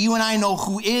requires that you and I know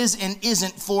who is and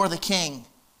isn't for the King.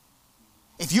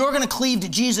 If you're going to cleave to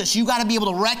Jesus, you got to be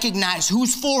able to recognize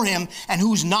who's for him and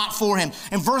who's not for him.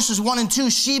 In verses 1 and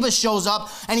 2, Sheba shows up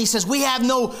and he says, we have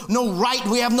no right,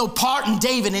 we have no part in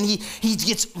David. And he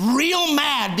gets real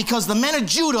mad because the men of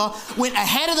Judah went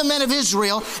ahead of the men of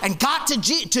Israel and got to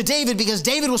David because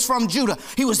David was from Judah.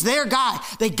 He was their guy.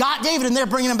 They got David and they're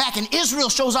bringing him back. And Israel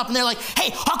shows up and they're like,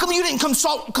 hey, how come you didn't come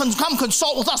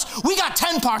consult with us? We got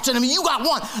 10 parts in him and you got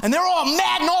 1. And they're all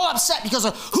mad and all upset because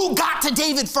of who got to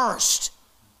David first.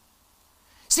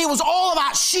 See, it was all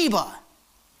about Sheba.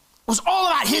 It was all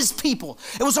about his people.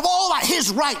 It was all about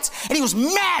his rights. And he was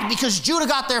mad because Judah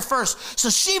got there first. So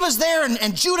Sheba's there,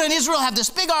 and Judah and Israel have this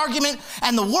big argument,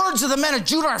 and the words of the men of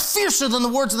Judah are fiercer than the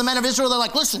words of the men of Israel. They're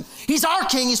like, listen, he's our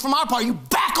king. He's from our part. You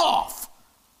back off.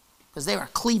 Because they are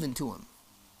cleaving to him.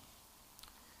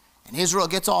 And Israel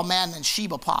gets all mad, and then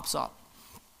Sheba pops up.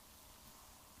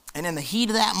 And in the heat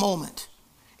of that moment,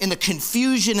 in the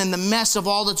confusion and the mess of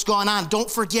all that's gone on,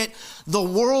 don't forget, the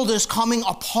world is coming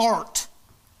apart.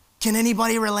 Can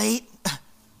anybody relate?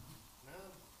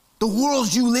 The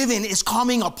world you live in is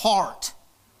coming apart.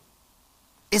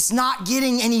 It's not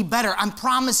getting any better. I'm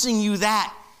promising you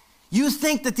that. You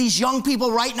think that these young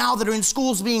people right now that are in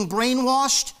schools being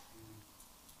brainwashed,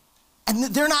 and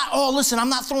they're not all, listen, I'm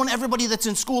not throwing everybody that's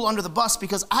in school under the bus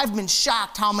because I've been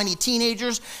shocked how many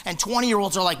teenagers and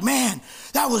 20-year-olds are like, man,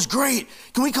 that was great.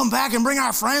 Can we come back and bring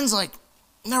our friends? Like,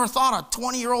 never thought a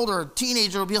 20-year-old or a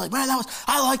teenager would be like, man,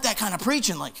 I like that kind of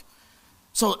preaching. Like,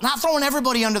 so not throwing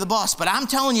everybody under the bus, but I'm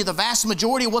telling you the vast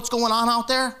majority of what's going on out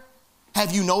there,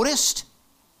 have you noticed?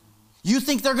 You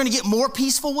think they're going to get more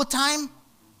peaceful with time?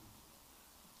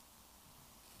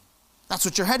 That's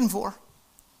what you're heading for.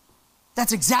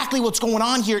 That's exactly what's going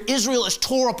on here. Israel is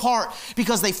tore apart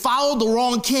because they followed the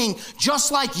wrong king,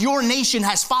 just like your nation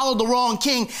has followed the wrong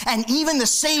king. And even the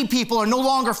saved people are no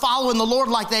longer following the Lord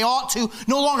like they ought to,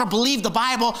 no longer believe the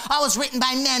Bible. I was written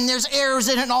by men, there's errors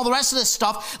in it and all the rest of this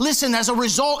stuff. Listen, as a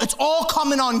result, it's all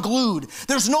coming unglued.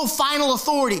 There's no final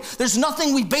authority. There's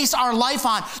nothing we base our life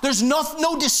on. There's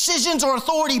no decisions or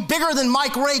authority bigger than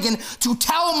Mike Reagan to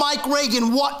tell Mike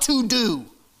Reagan what to do.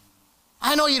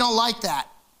 I know you don't like that.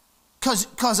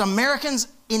 Because Americans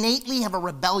innately have a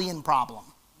rebellion problem.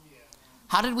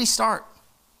 How did we start?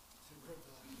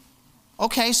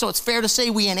 Okay, so it's fair to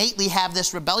say we innately have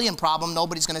this rebellion problem.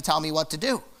 Nobody's going to tell me what to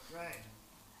do. Right.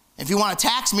 If you want to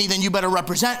tax me, then you better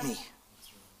represent me.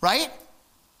 Right?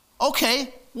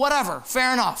 Okay, whatever,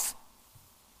 fair enough.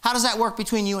 How does that work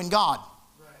between you and God?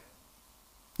 Right.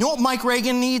 You know what Mike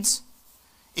Reagan needs?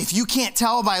 If you can't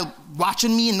tell by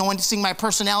watching me and noticing my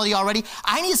personality already,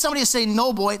 I need somebody to say,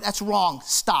 no, boy, that's wrong.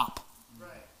 Stop. Right.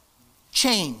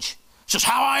 Change. It's just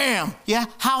how I am. Yeah,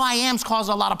 how I am's caused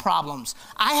a lot of problems.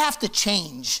 I have to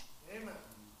change. Amen.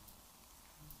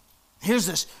 Here's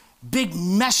this big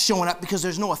mess showing up because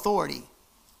there's no authority.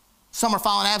 Some are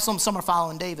following Absalom, some are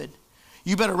following David.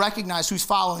 You better recognize who's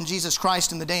following Jesus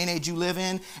Christ in the day and age you live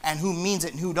in and who means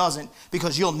it and who doesn't,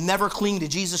 because you'll never cling to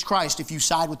Jesus Christ if you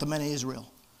side with the men of Israel.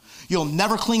 You'll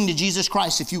never cling to Jesus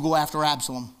Christ if you go after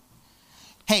Absalom.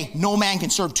 Hey, no man can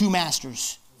serve 2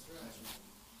 masters.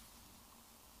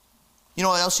 You know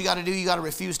what else you got to do? You got to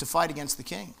refuse to fight against the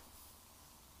king.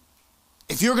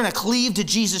 If you're going to cleave to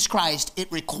Jesus Christ,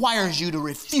 it requires you to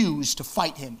refuse to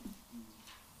fight him.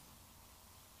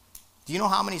 Do you know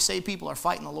how many saved people are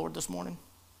fighting the Lord this morning?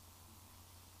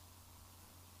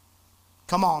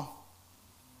 Come on.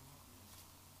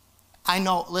 I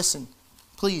know, listen,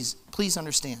 please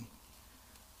understand.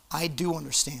 I do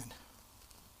understand.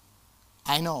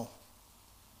 I know.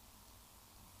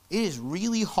 It is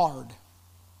really hard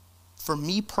for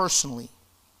me personally.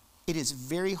 It is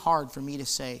very hard for me to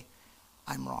say,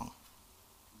 I'm wrong.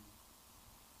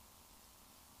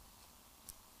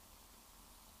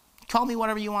 Call me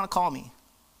whatever you want to call me.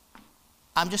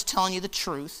 I'm just telling you the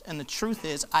truth, and the truth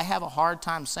is I have a hard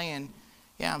time saying,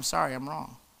 yeah, I'm sorry, I'm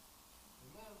wrong.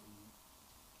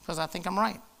 because I think I'm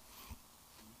right.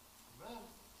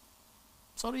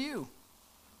 So do you.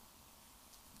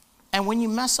 And when you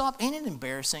mess up, ain't it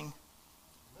embarrassing?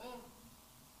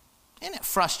 Isn't it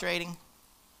frustrating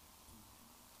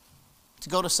to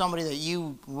go to somebody that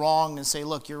you wronged and say,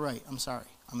 look, you're right, I'm sorry,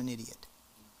 I'm an idiot?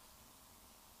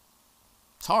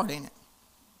 It's hard, ain't it?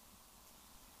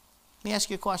 Let me ask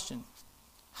you a question.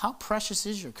 How precious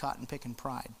is your cotton picking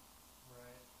pride?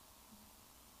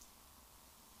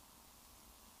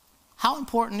 How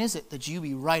important is it that you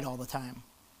be right all the time?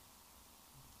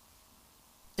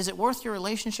 Is it worth your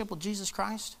relationship with Jesus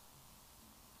Christ?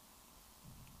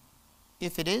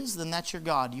 If it is, then that's your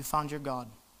God. You found your God.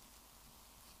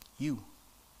 You're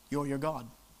your God.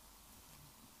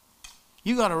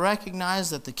 You got to recognize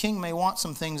that the king may want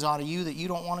some things out of you that you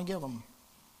don't want to give him.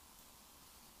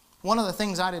 One of the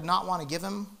things I did not want to give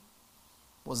him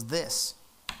was this.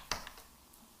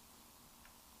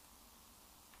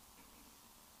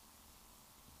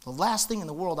 The last thing in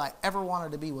the world I ever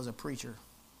wanted to be was a preacher.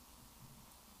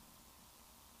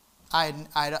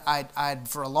 I'd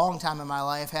for a long time in my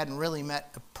life, hadn't really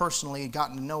personally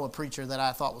gotten to know a preacher that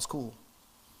I thought was cool.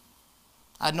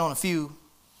 I'd known a few,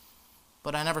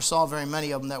 but I never saw very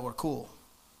many of them that were cool.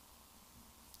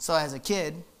 So as a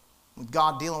kid, with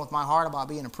God dealing with my heart about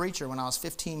being a preacher when I was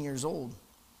 15 years old,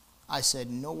 I said,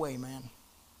 no way, man.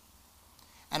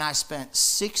 And I spent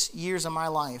 6 years of my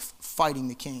life fighting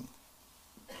the king.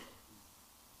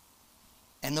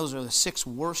 And those are the 6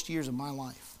 worst years of my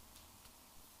life.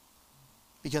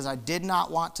 Because I did not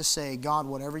want to say, God,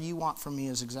 whatever you want from me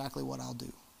is exactly what I'll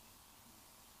do.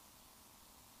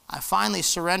 I finally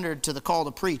surrendered to the call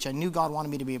to preach. I knew God wanted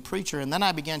me to be a preacher, and then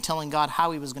I began telling God how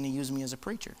he was going to use me as a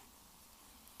preacher.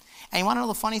 And you want to know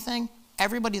the funny thing?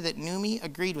 Everybody that knew me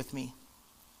agreed with me.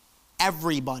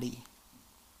 Everybody.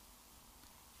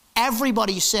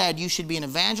 Everybody said you should be an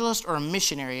evangelist or a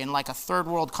missionary in like a third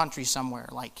world country somewhere,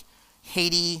 like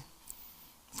Haiti.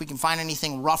 If we can find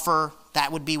anything rougher,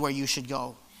 that would be where you should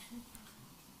go.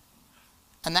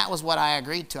 And that was what I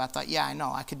agreed to. I thought, yeah, I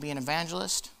know. I could be an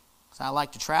evangelist, because I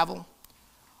like to travel,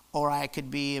 or I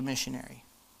could be a missionary.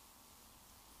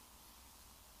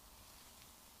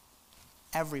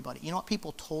 Everybody. You know what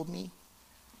people told me?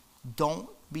 Don't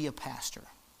be a pastor.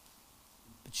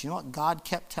 But you know what God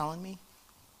kept telling me?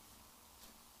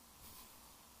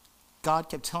 God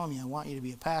kept telling me, I want you to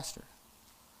be a pastor.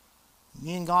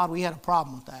 Me and God, we had a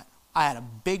problem with that. I had a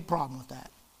big problem with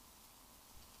that.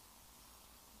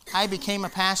 I became a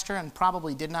pastor and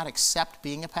probably did not accept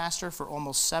being a pastor for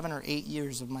almost 7 or 8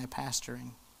 years of my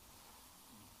pastoring.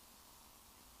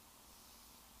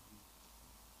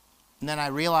 And then I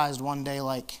realized one day,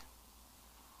 like,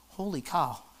 holy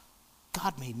cow,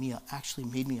 God actually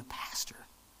made me a pastor.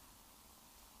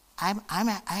 I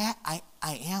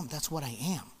am. That's what I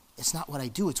am. It's not what I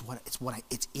do. It's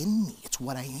in me. It's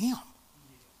what I am.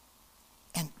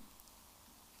 And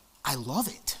I love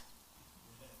it.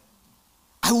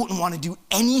 I wouldn't want to do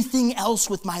anything else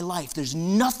with my life. There's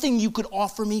nothing you could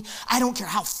offer me. I don't care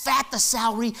how fat the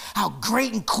salary, how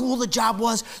great and cool the job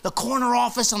was, the corner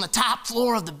office on the top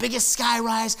floor of the biggest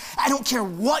skyrise. I don't care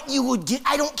what you would get.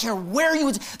 I don't care where you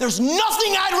would. There's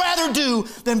nothing I'd rather do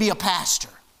than be a pastor.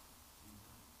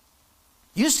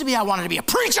 Used to be I wanted to be a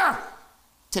preacher.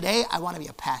 Today, I want to be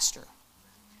a pastor.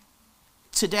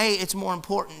 Today, it's more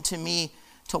important to me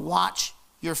to watch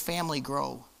your family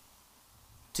grow,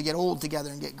 to get old together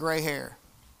and get gray hair,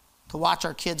 to watch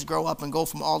our kids grow up and go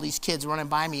from all these kids running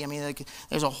by me. I mean, like,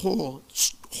 there's a whole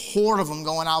horde of them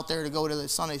going out there to go to the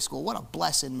Sunday school. What a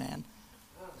blessing, man.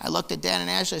 I looked at Dan and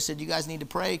Ashley. I said, you guys need to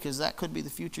pray because that could be the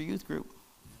future youth group.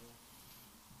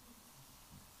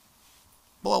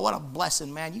 Boy, what a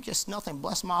blessing, man. Nothing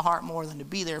blessed my heart more than to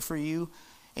be there for you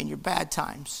in your bad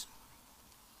times.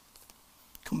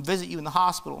 Come visit you in the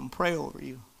hospital and pray over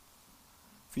you.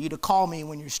 For you to call me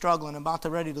when you're struggling, about to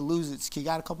ready to lose it. You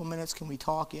got a couple minutes? Can we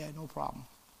talk? Yeah, no problem.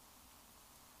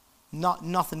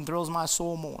 Nothing thrills my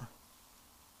soul more.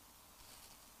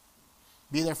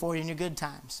 Be there for you in your good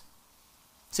times.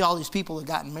 See all these people that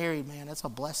gotten married, man, that's a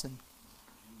blessing.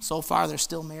 So far, they're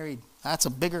still married. That's a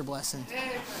bigger blessing.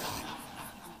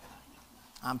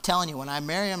 I'm telling you, when I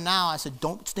marry him now, I said,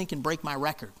 don't stink and break my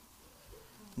record.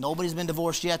 Nobody's been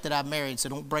divorced yet that I've married, so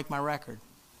don't break my record.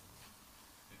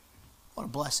 What a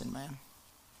blessing, man.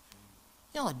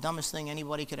 You know the dumbest thing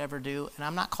anybody could ever do? And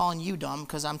I'm not calling you dumb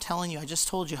because I'm telling you, I just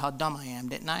told you how dumb I am,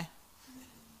 didn't I?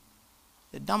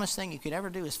 The dumbest thing you could ever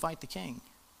do is fight the king.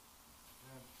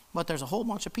 But there's a whole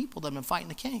bunch of people that have been fighting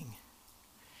the king.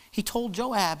 He told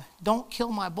Joab, don't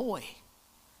kill my boy.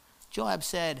 Joab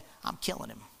said, I'm killing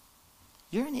him.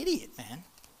 You're an idiot, man.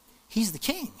 He's the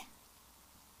king.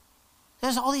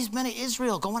 There's all these men of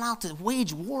Israel going out to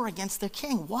wage war against their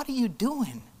king. What are you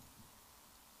doing?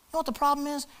 You know what the problem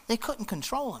is? They couldn't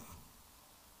control him.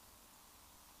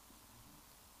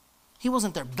 He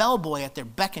wasn't their bellboy at their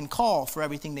beck and call for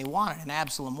everything they wanted, and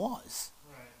Absalom was.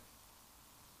 Right.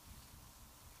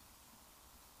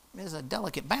 There's a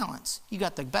delicate balance. You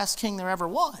got the best king there ever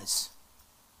was.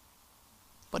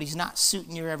 But he's not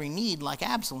suiting your every need like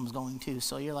Absalom's going to.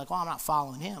 So you're like, well, I'm not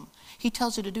following him. He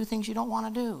tells you to do things you don't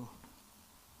want to do.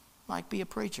 Like be a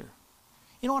preacher.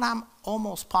 You know what I'm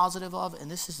almost positive of? And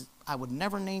this is, I would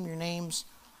never name your names,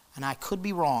 and I could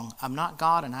be wrong. I'm not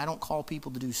God, and I don't call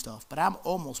people to do stuff. But I'm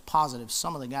almost positive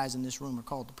some of the guys in this room are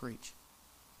called to preach.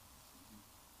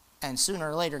 And sooner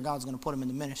or later, God's going to put them in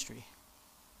the ministry.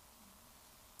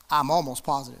 I'm almost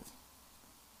positive.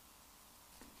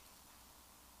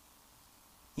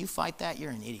 You fight that,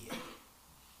 you're an idiot.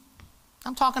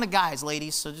 I'm talking to guys,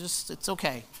 ladies, so just, it's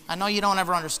okay. I know you don't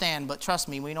ever understand, but trust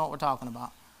me, we know what we're talking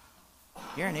about.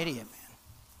 You're an idiot,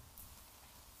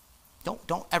 man.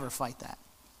 Don't ever fight that.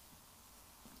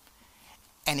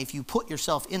 And if you put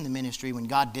yourself in the ministry when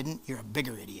God didn't, you're a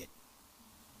bigger idiot.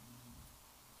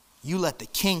 You let the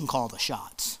king call the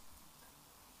shots.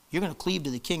 You're going to cleave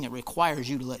to the king. It requires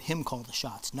you to let him call the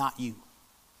shots, not you.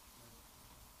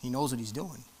 He knows what he's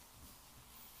doing.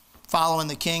 Following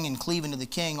the king and cleaving to the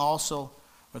king also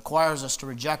requires us to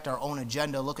reject our own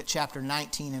agenda. Look at chapter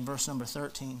 19 and verse number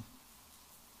 13.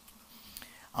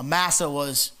 Amasa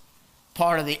was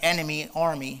part of the enemy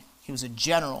army. He was a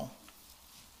general.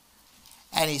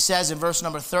 And he says in verse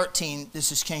number 13,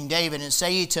 this is King David, and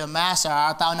say ye to Amasa,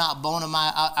 art thou not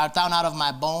of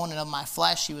my bone and of my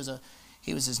flesh? He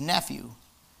was his nephew.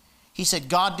 He said,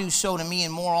 God do so to me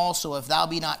and more also, if thou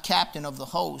be not captain of the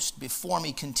host before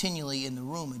me continually in the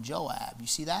room of Joab. You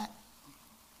see that?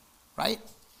 Right?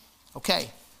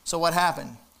 Okay, so what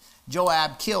happened?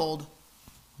 Joab killed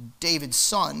David's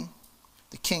son,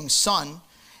 the king's son,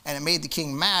 and it made the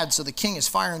king mad, so the king is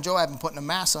firing Joab and putting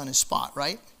Amasa on his spot,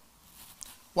 right?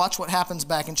 Watch what happens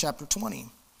back in chapter 20.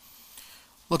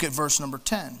 Look at verse number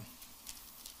 10.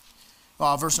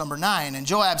 Verse number 9. And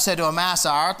Joab said to Amasa,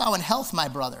 art thou in health, my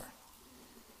brother?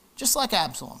 Just like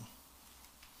Absalom.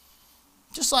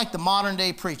 Just like the modern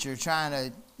day preacher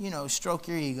trying to, stroke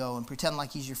your ego and pretend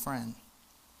like he's your friend.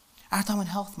 Art thou in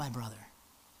health, my brother?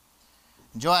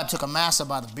 And Joab took Amasa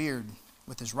by the beard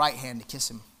with his right hand to kiss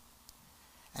him.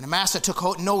 And Amasa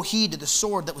took no heed to the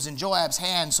sword that was in Joab's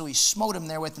hand, so he smote him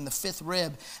therewith in the 5th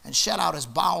rib and shut out his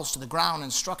bowels to the ground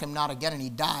and struck him not again, and he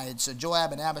died. So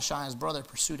Joab and Abishai, his brother,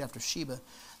 pursued after Sheba,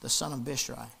 the son of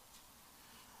Bishri.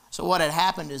 So what had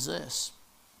happened is this.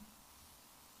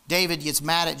 David gets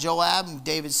mad at Joab, and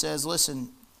David says, listen,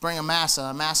 bring Amasa.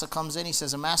 Amasa comes in. He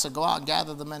says, Amasa, go out and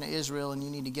gather the men of Israel, and you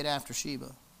need to get after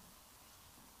Sheba.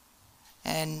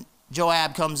 And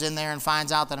Joab comes in there and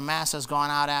finds out that Amasa's gone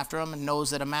out after him and knows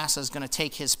that Amasa's going to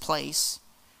take his place.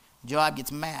 Joab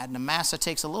gets mad, and Amasa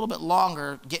takes a little bit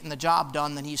longer getting the job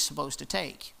done than he's supposed to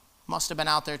take. Must have been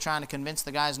out there trying to convince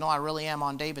the guys, no, I really am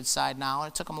on David's side now,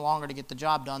 and it took him longer to get the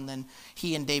job done than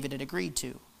he and David had agreed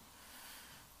to.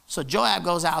 So Joab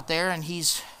goes out there, and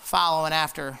he's following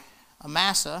after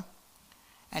Amasa,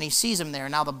 and he sees him there.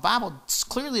 Now, the Bible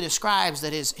clearly describes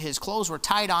that his clothes were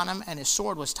tied on him, and his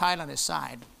sword was tied on his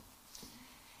side.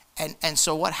 And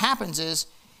so what happens is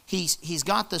he's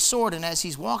got the sword, and as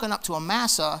he's walking up to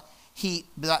Amasa,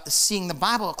 seeing the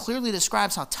Bible clearly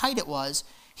describes how tight it was,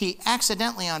 he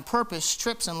accidentally on purpose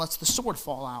trips and lets the sword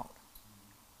fall out.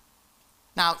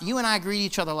 Now, you and I greet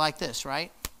each other like this,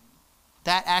 right?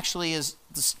 That actually is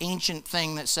this ancient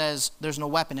thing that says, there's no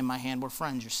weapon in my hand, we're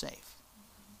friends, you're safe.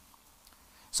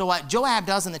 So what Joab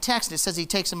does in the text, it says he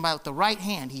takes him by the right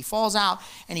hand. He falls out,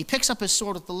 and he picks up his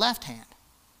sword with the left hand.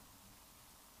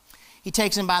 He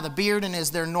takes him by the beard, and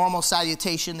as their normal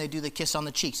salutation, they do the kiss on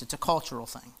the cheeks. It's a cultural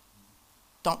thing.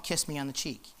 Don't kiss me on the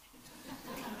cheek.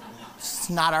 It's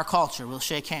not our culture. We'll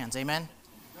shake hands. Amen?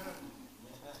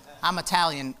 I'm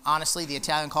Italian. Honestly, the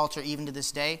Italian culture, even to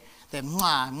this day, they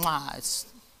mwah, mwah. It's,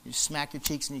 you smack your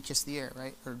cheeks and you kiss the air,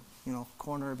 right? Or,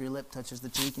 corner of your lip touches the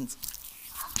cheek. And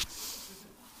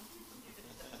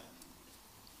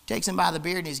takes him by the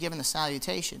beard, and he's given the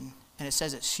salutation. And it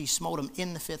says that she smote him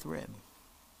in the 5th rib.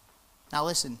 Now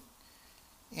listen,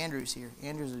 Andrew's here.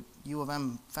 Andrew's a U of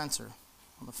M fencer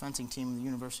on the fencing team of the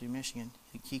University of Michigan.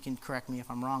 He can correct me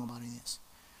if I'm wrong about any of this.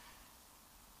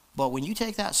 But when you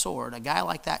take that sword, a guy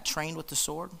like that trained with the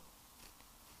sword,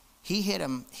 he hit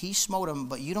him, he smote him,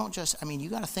 but you don't just, you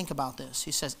got to think about this.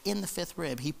 He says in the 5th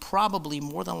rib, he probably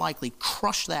more than likely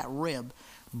crushed that rib,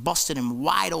 busted him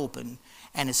wide open,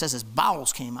 and it says his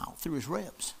bowels came out through his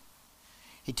ribs.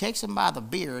 He takes him by the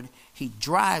beard. He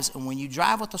drives, and when you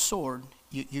drive with the sword,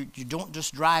 you don't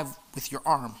just drive with your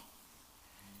arm.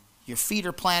 Your feet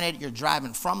are planted, you're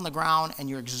driving from the ground, and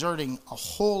you're exerting a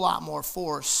whole lot more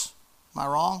force. Am I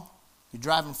wrong? You're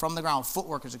driving from the ground.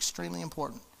 Footwork is extremely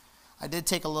important. I did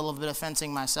take a little bit of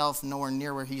fencing myself, nowhere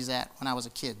near where he's at when I was a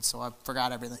kid, so I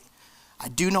forgot everything. I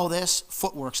do know this,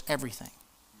 footwork's everything.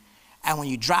 And when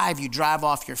you drive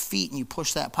off your feet and you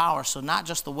push that power. So not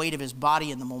just the weight of his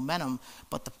body and the momentum,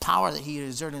 but the power that he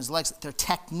exerted in his legs. Their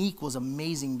technique was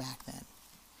amazing back then.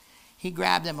 He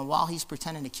grabbed him, and while he's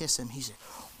pretending to kiss him, he said,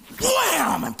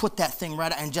 wham, and put that thing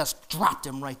right, and just dropped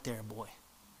him right there, boy.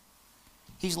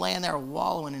 He's laying there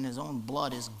wallowing in his own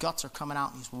blood. His guts are coming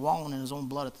out, and he's wallowing in his own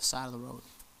blood at the side of the road.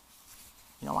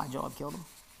 You know why Joab killed him?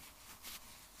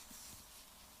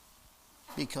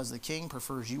 Because the king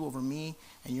prefers you over me,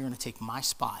 and you're going to take my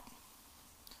spot.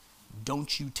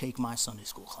 Don't you take my Sunday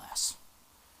school class.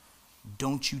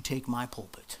 Don't you take my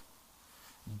pulpit.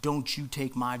 Don't you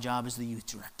take my job as the youth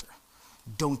director.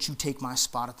 Don't you take my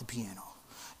spot at the piano.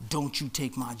 Don't you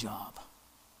take my job.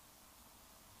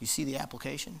 You see the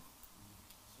application?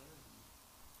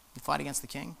 You fight against the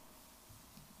king.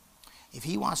 If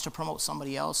he wants to promote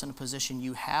somebody else in a position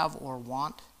you have or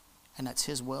want, and that's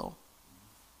his will,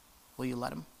 will you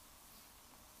let him?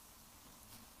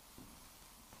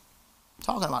 I'm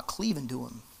talking about cleaving to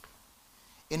him.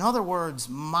 In other words,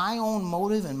 my own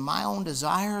motive and my own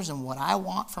desires and what I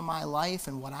want for my life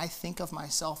and what I think of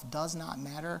myself does not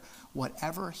matter.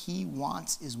 Whatever he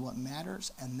wants is what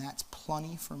matters, and that's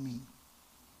plenty for me.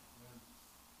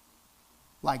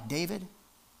 Like David,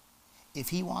 if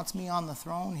he wants me on the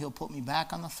throne, he'll put me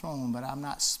back on the throne, but I'm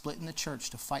not splitting the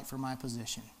church to fight for my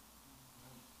position.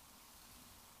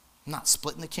 I'm not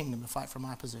splitting the kingdom to fight for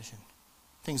my position.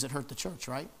 Things that hurt the church,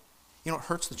 right? You know what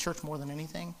hurts the church more than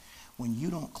anything? When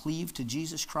you don't cleave to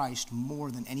Jesus Christ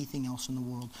more than anything else in the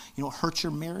world. You know what hurts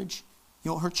your marriage? You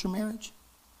know what hurts your marriage?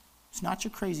 It's not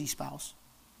your crazy spouse.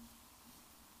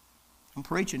 I'm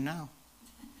preaching now.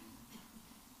 You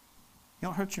know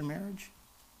what hurts your marriage?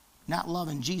 Not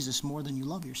loving Jesus more than you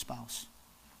love your spouse.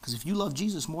 Because if you love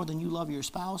Jesus more than you love your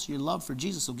spouse, your love for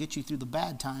Jesus will get you through the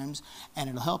bad times, and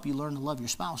it'll help you learn to love your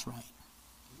spouse right.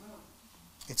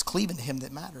 It's cleaving to him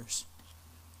that matters.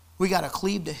 We got to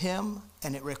cleave to him,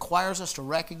 and it requires us to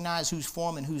recognize who's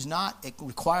for him and who's not. It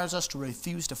requires us to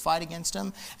refuse to fight against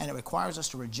him, and it requires us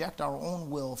to reject our own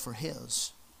will for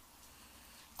his.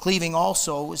 Cleaving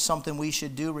also is something we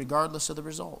should do regardless of the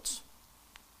results.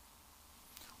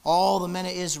 All the men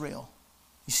of Israel,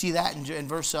 you see that in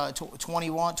verse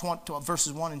 21,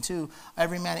 verses 1 and 2.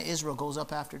 Every man of Israel goes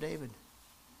up after David.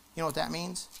 You know what that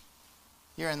means?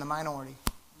 You're in the minority.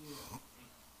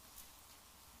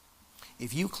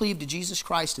 If you cleave to Jesus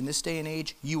Christ in this day and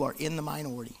age, you are in the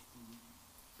minority.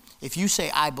 If you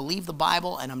say, I believe the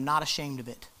Bible and I'm not ashamed of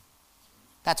it.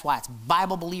 That's why it's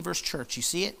Bible Believers Church. You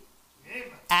see it? Amen.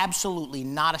 Absolutely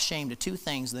not ashamed of two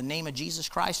things: the name of Jesus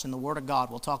Christ and the Word of God.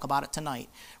 We'll talk about it tonight.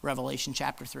 Revelation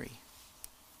chapter 3.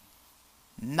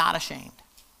 Not ashamed.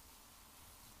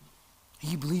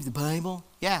 You believe the Bible?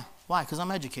 Yeah. Why? Because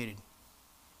I'm educated.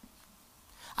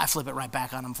 I flip it right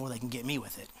back on them before they can get me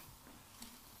with it.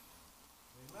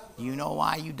 You know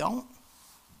why you don't?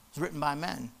 It's written by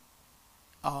men.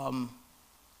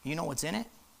 You know what's in it?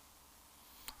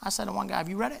 I said to one guy, have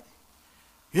you read it?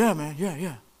 Yeah, man,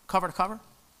 yeah. Cover to cover?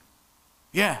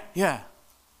 Yeah.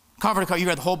 Cover to cover. You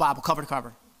read the whole Bible, cover to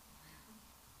cover.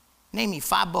 Name me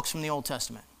 5 books from the Old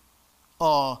Testament.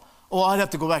 Oh, I'd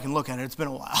have to go back and look at it. It's been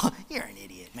a while. You're an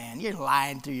idiot, man. You're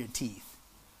lying through your teeth.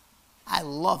 I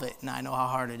love it, and I know how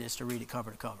hard it is to read it cover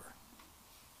to cover.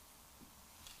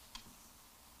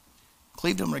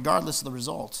 Cleave to him regardless of the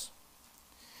results.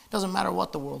 It doesn't matter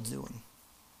what the world's doing.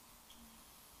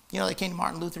 You know, they came to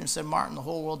Martin Luther and said, Martin, the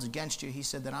whole world's against you. He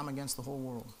said that I'm against the whole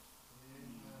world.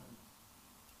 Amen.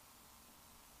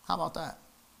 How about that?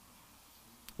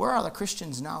 Where are the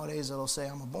Christians nowadays that will say,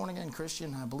 I'm a born-again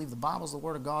Christian, I believe the Bible's the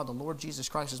Word of God, the Lord Jesus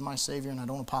Christ is my Savior, and I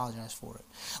don't apologize for it.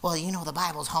 Well, you know, the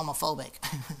Bible's homophobic.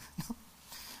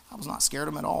 I was not scared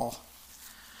of him at all.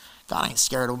 God ain't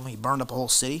scared of him. He burned up a whole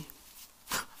city.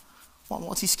 Well,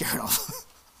 what's he scared of?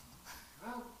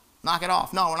 Knock it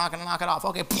off. No, we're not going to knock it off.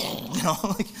 Okay, you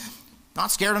know,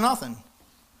 not scared of nothing.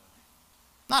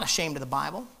 Not ashamed of the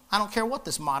Bible. I don't care what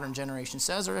this modern generation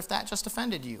says or if that just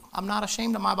offended you. I'm not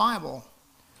ashamed of my Bible.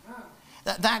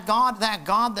 That God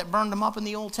that burned him up in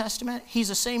the Old Testament, he's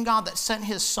the same God that sent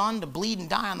his son to bleed and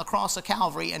die on the cross of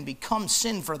Calvary and become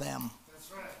sin for them.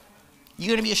 That's right. You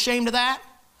going to be ashamed of that?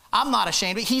 I'm not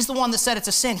ashamed of it. He's the one that said it's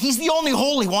a sin. He's the only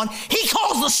holy one. He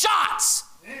calls the shots.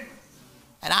 Amen.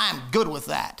 And I'm good with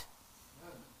that.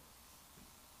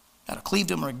 Got to cleave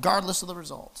to him regardless of the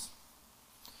results.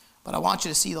 But I want you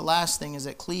to see the last thing is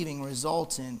that cleaving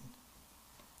results in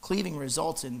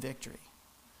victory.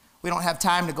 We don't have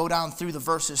time to go down through the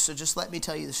verses, so just let me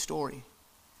tell you the story.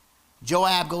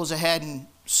 Joab goes ahead and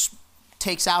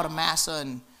takes out Amasa,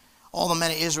 and all the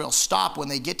men of Israel stop when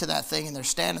they get to that thing, and they're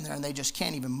standing there and they just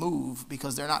can't even move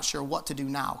because they're not sure what to do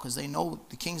now, because they know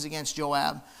the king's against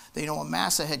Joab. They know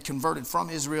Amasa had converted from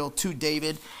Israel to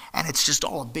David, and it's just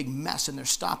all a big mess, and they're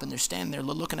stopping. They're standing there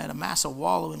looking at Amasa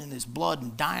wallowing in his blood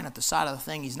and dying at the side of the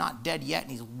thing. He's not dead yet,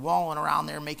 and he's wallowing around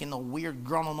there making the weird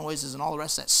gruntle noises and all the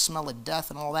rest of that smell of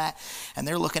death and all that. And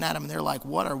they're looking at him, and they're like,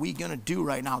 what are we going to do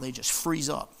right now? They just freeze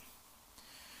up.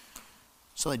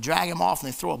 So they drag him off, and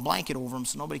they throw a blanket over him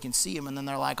so nobody can see him. And then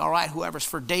they're like, all right, whoever's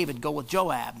for David, go with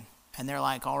Joab. And they're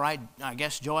like, all right, I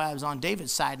guess Joab's on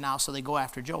David's side now, so they go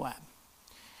after Joab.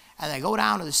 And they go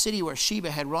down to the city where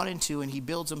Sheba had run into, and he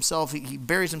buries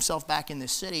himself back in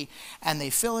this city, and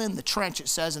they fill in the trench, it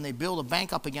says, and they build a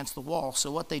bank up against the wall. So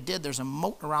what they did, there's a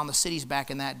moat around the cities back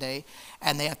in that day,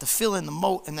 and they have to fill in the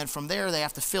moat, and then from there they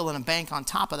have to fill in a bank on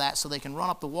top of that so they can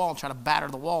run up the wall and try to batter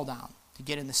the wall down to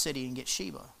get in the city and get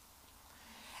Sheba.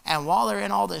 And while they're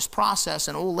in all this process,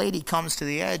 an old lady comes to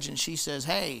the edge and she says,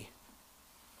 hey,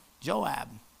 Joab,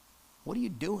 what are you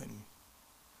doing?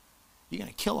 You going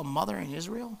to kill a mother in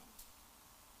Israel?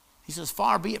 He says,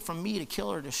 far be it from me to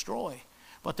kill or destroy.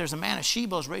 But there's a man of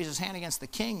Sheba who's raised his hand against the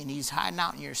king, and he's hiding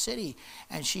out in your city.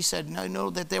 And she said,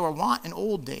 no, that they were wont in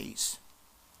old days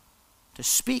to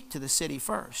speak to the city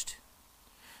first.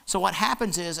 So what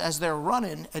happens is, as they're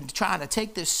running and trying to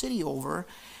take this city over,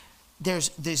 there's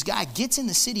this guy gets in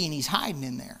the city and he's hiding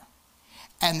in there.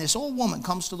 And this old woman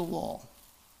comes to the wall.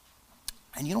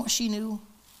 And you know what she knew?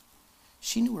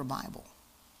 She knew her Bible.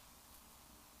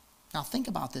 Now think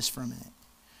about this for a minute.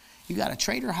 You got a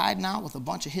traitor hiding out with a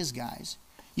bunch of his guys.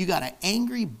 You got an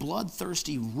angry,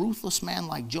 bloodthirsty, ruthless man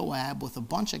like Joab with a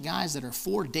bunch of guys that are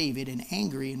for David and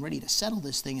angry and ready to settle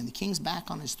this thing, and the king's back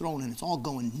on his throne and it's all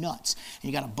going nuts. And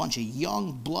you got a bunch of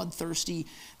young, bloodthirsty,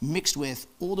 mixed with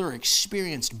older,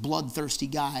 experienced, bloodthirsty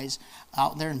guys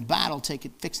out there in battle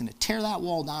fixing to tear that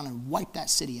wall down and wipe that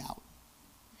city out.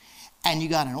 And you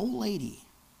got an old lady,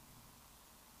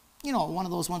 you know, one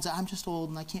of those ones that I'm just old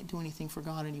and I can't do anything for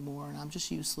God anymore and I'm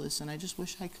just useless and I just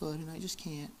wish I could and I just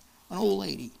can't. An old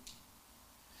lady.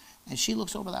 And she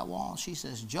looks over that wall and she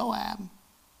says, Joab,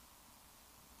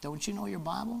 don't you know your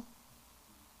Bible?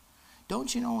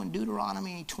 Don't you know in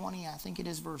Deuteronomy 20, I think it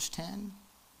is verse 10,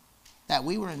 that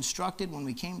we were instructed when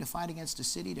we came to fight against a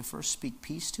city to first speak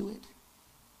peace to it?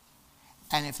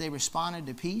 And if they responded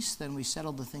to peace, then we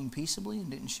settled the thing peaceably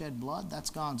and didn't shed blood. That's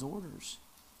God's orders.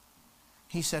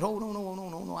 He said, oh,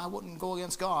 no, I wouldn't go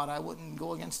against God. I wouldn't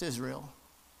go against Israel.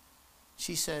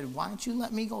 She said, why don't you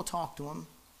let me go talk to him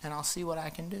and I'll see what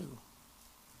I can do.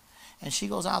 And she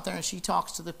goes out there and she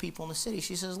talks to the people in the city.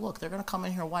 She says, look, they're going to come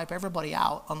in here and wipe everybody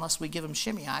out unless we give him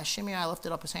Shimei. Shimei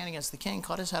lifted up his hand against the king,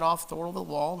 cut his head off, threw it over the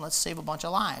wall, and let's save a bunch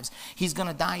of lives. He's going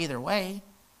to die either way.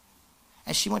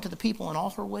 And she went to the people in all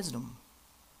her wisdom.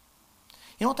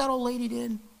 You know what that old lady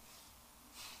did?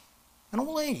 An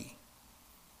old lady.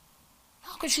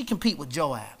 How could she compete with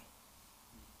Joab?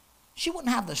 She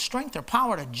wouldn't have the strength or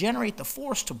power to generate the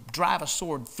force to drive a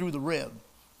sword through the rib.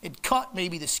 It'd cut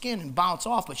maybe the skin and bounce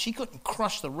off, but she couldn't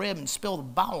crush the rib and spill the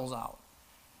bowels out.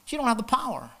 She don't have the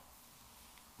power.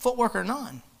 Footwork or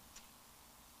none.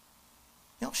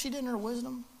 You know what she did in her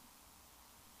wisdom?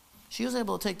 She was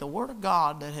able to take the word of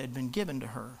God that had been given to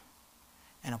her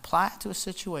and apply it to a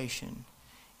situation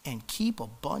and keep a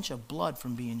bunch of blood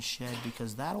from being shed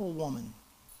because that old woman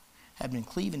had been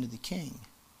cleaving to the king.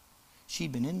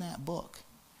 She'd been in that book.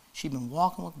 She'd been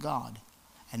walking with God.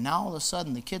 And now all of a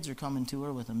sudden the kids are coming to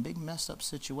her with a big messed up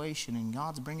situation and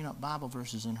God's bringing up Bible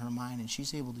verses in her mind and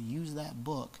she's able to use that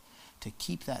book to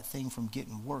keep that thing from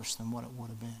getting worse than what it would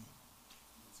have been.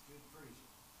 That's good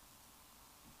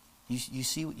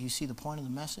preaching. You see the point of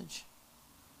the message?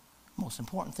 The most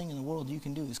important thing in the world you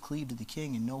can do is cleave to the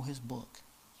king and know his book.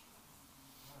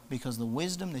 Because the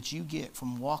wisdom that you get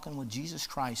from walking with Jesus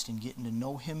Christ and getting to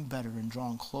know him better and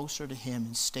drawing closer to him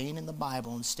and staying in the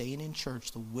Bible and staying in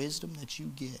church, the wisdom that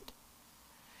you get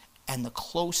and the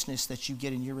closeness that you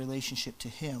get in your relationship to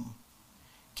him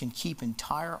can keep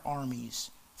entire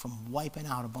armies from wiping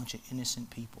out a bunch of innocent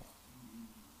people.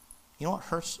 You know what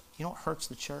hurts? You know what hurts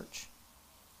the church?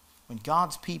 When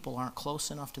God's people aren't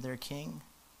close enough to their king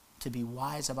to be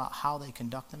wise about how they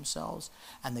conduct themselves,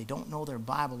 and they don't know their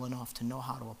Bible enough to know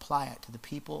how to apply it to the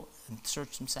people and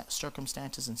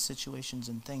circumstances and situations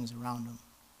and things around them.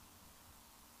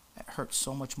 It hurts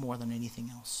so much more than anything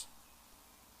else.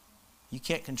 You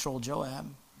can't control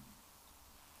Joab.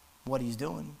 what he's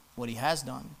doing, what he has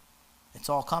done. It's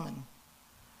all coming.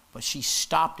 But she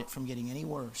stopped it from getting any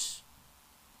worse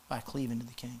by cleaving to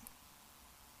the King.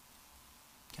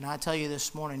 Can I tell you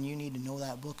this morning, you need to know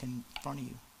that book in front of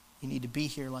you. You need to be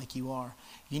here like you are.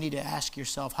 You need to ask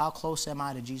yourself, how close am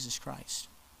I to Jesus Christ?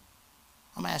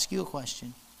 I'm going to ask you a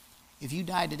question. If you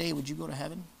died today, would you go to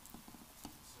heaven?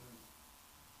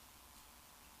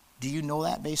 Do you know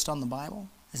that based on the Bible?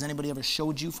 Has anybody ever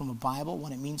showed you from a Bible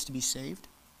what it means to be saved?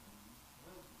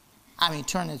 I mean,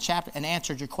 turn to the chapter and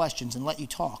answered your questions and let you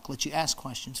talk, let you ask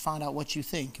questions, find out what you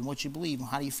think and what you believe and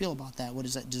how do you feel about that. What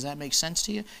is that? Does that make sense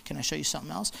to you? Can I show you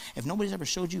something else? If nobody's ever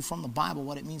showed you from the Bible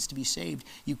what it means to be saved,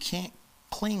 you can't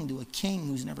cling to a king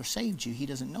who's never saved you. He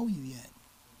doesn't know you yet.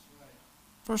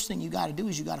 First thing you got to do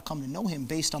is you got to come to know him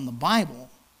based on the Bible.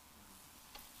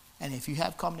 And if you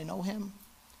have come to know him,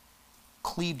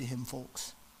 cleave to him,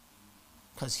 folks.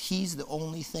 Because he's the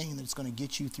only thing that's going to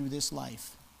get you through this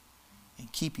life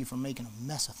and keep you from making a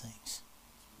mess of things.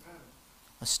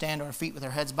 Let's stand to our feet with our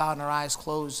heads bowed and our eyes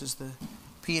closed. As the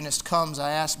pianist comes,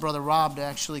 I asked Brother Rob to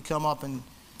actually come up, and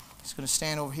he's going to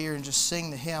stand over here and just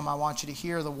sing the hymn. I want you to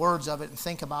hear the words of it and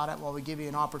think about it while we give you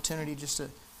an opportunity just to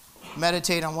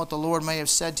meditate on what the Lord may have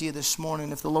said to you this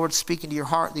morning. If the Lord's speaking to your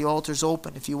heart, the altar's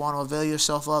open if you want to avail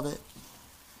yourself of it.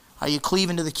 Are you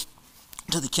cleaving to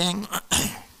the King?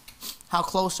 How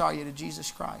close are you to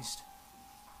Jesus Christ?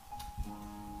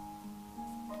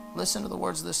 Listen to the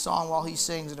words of this song while he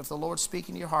sings, and if the Lord's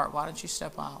speaking to your heart, why don't you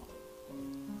step out?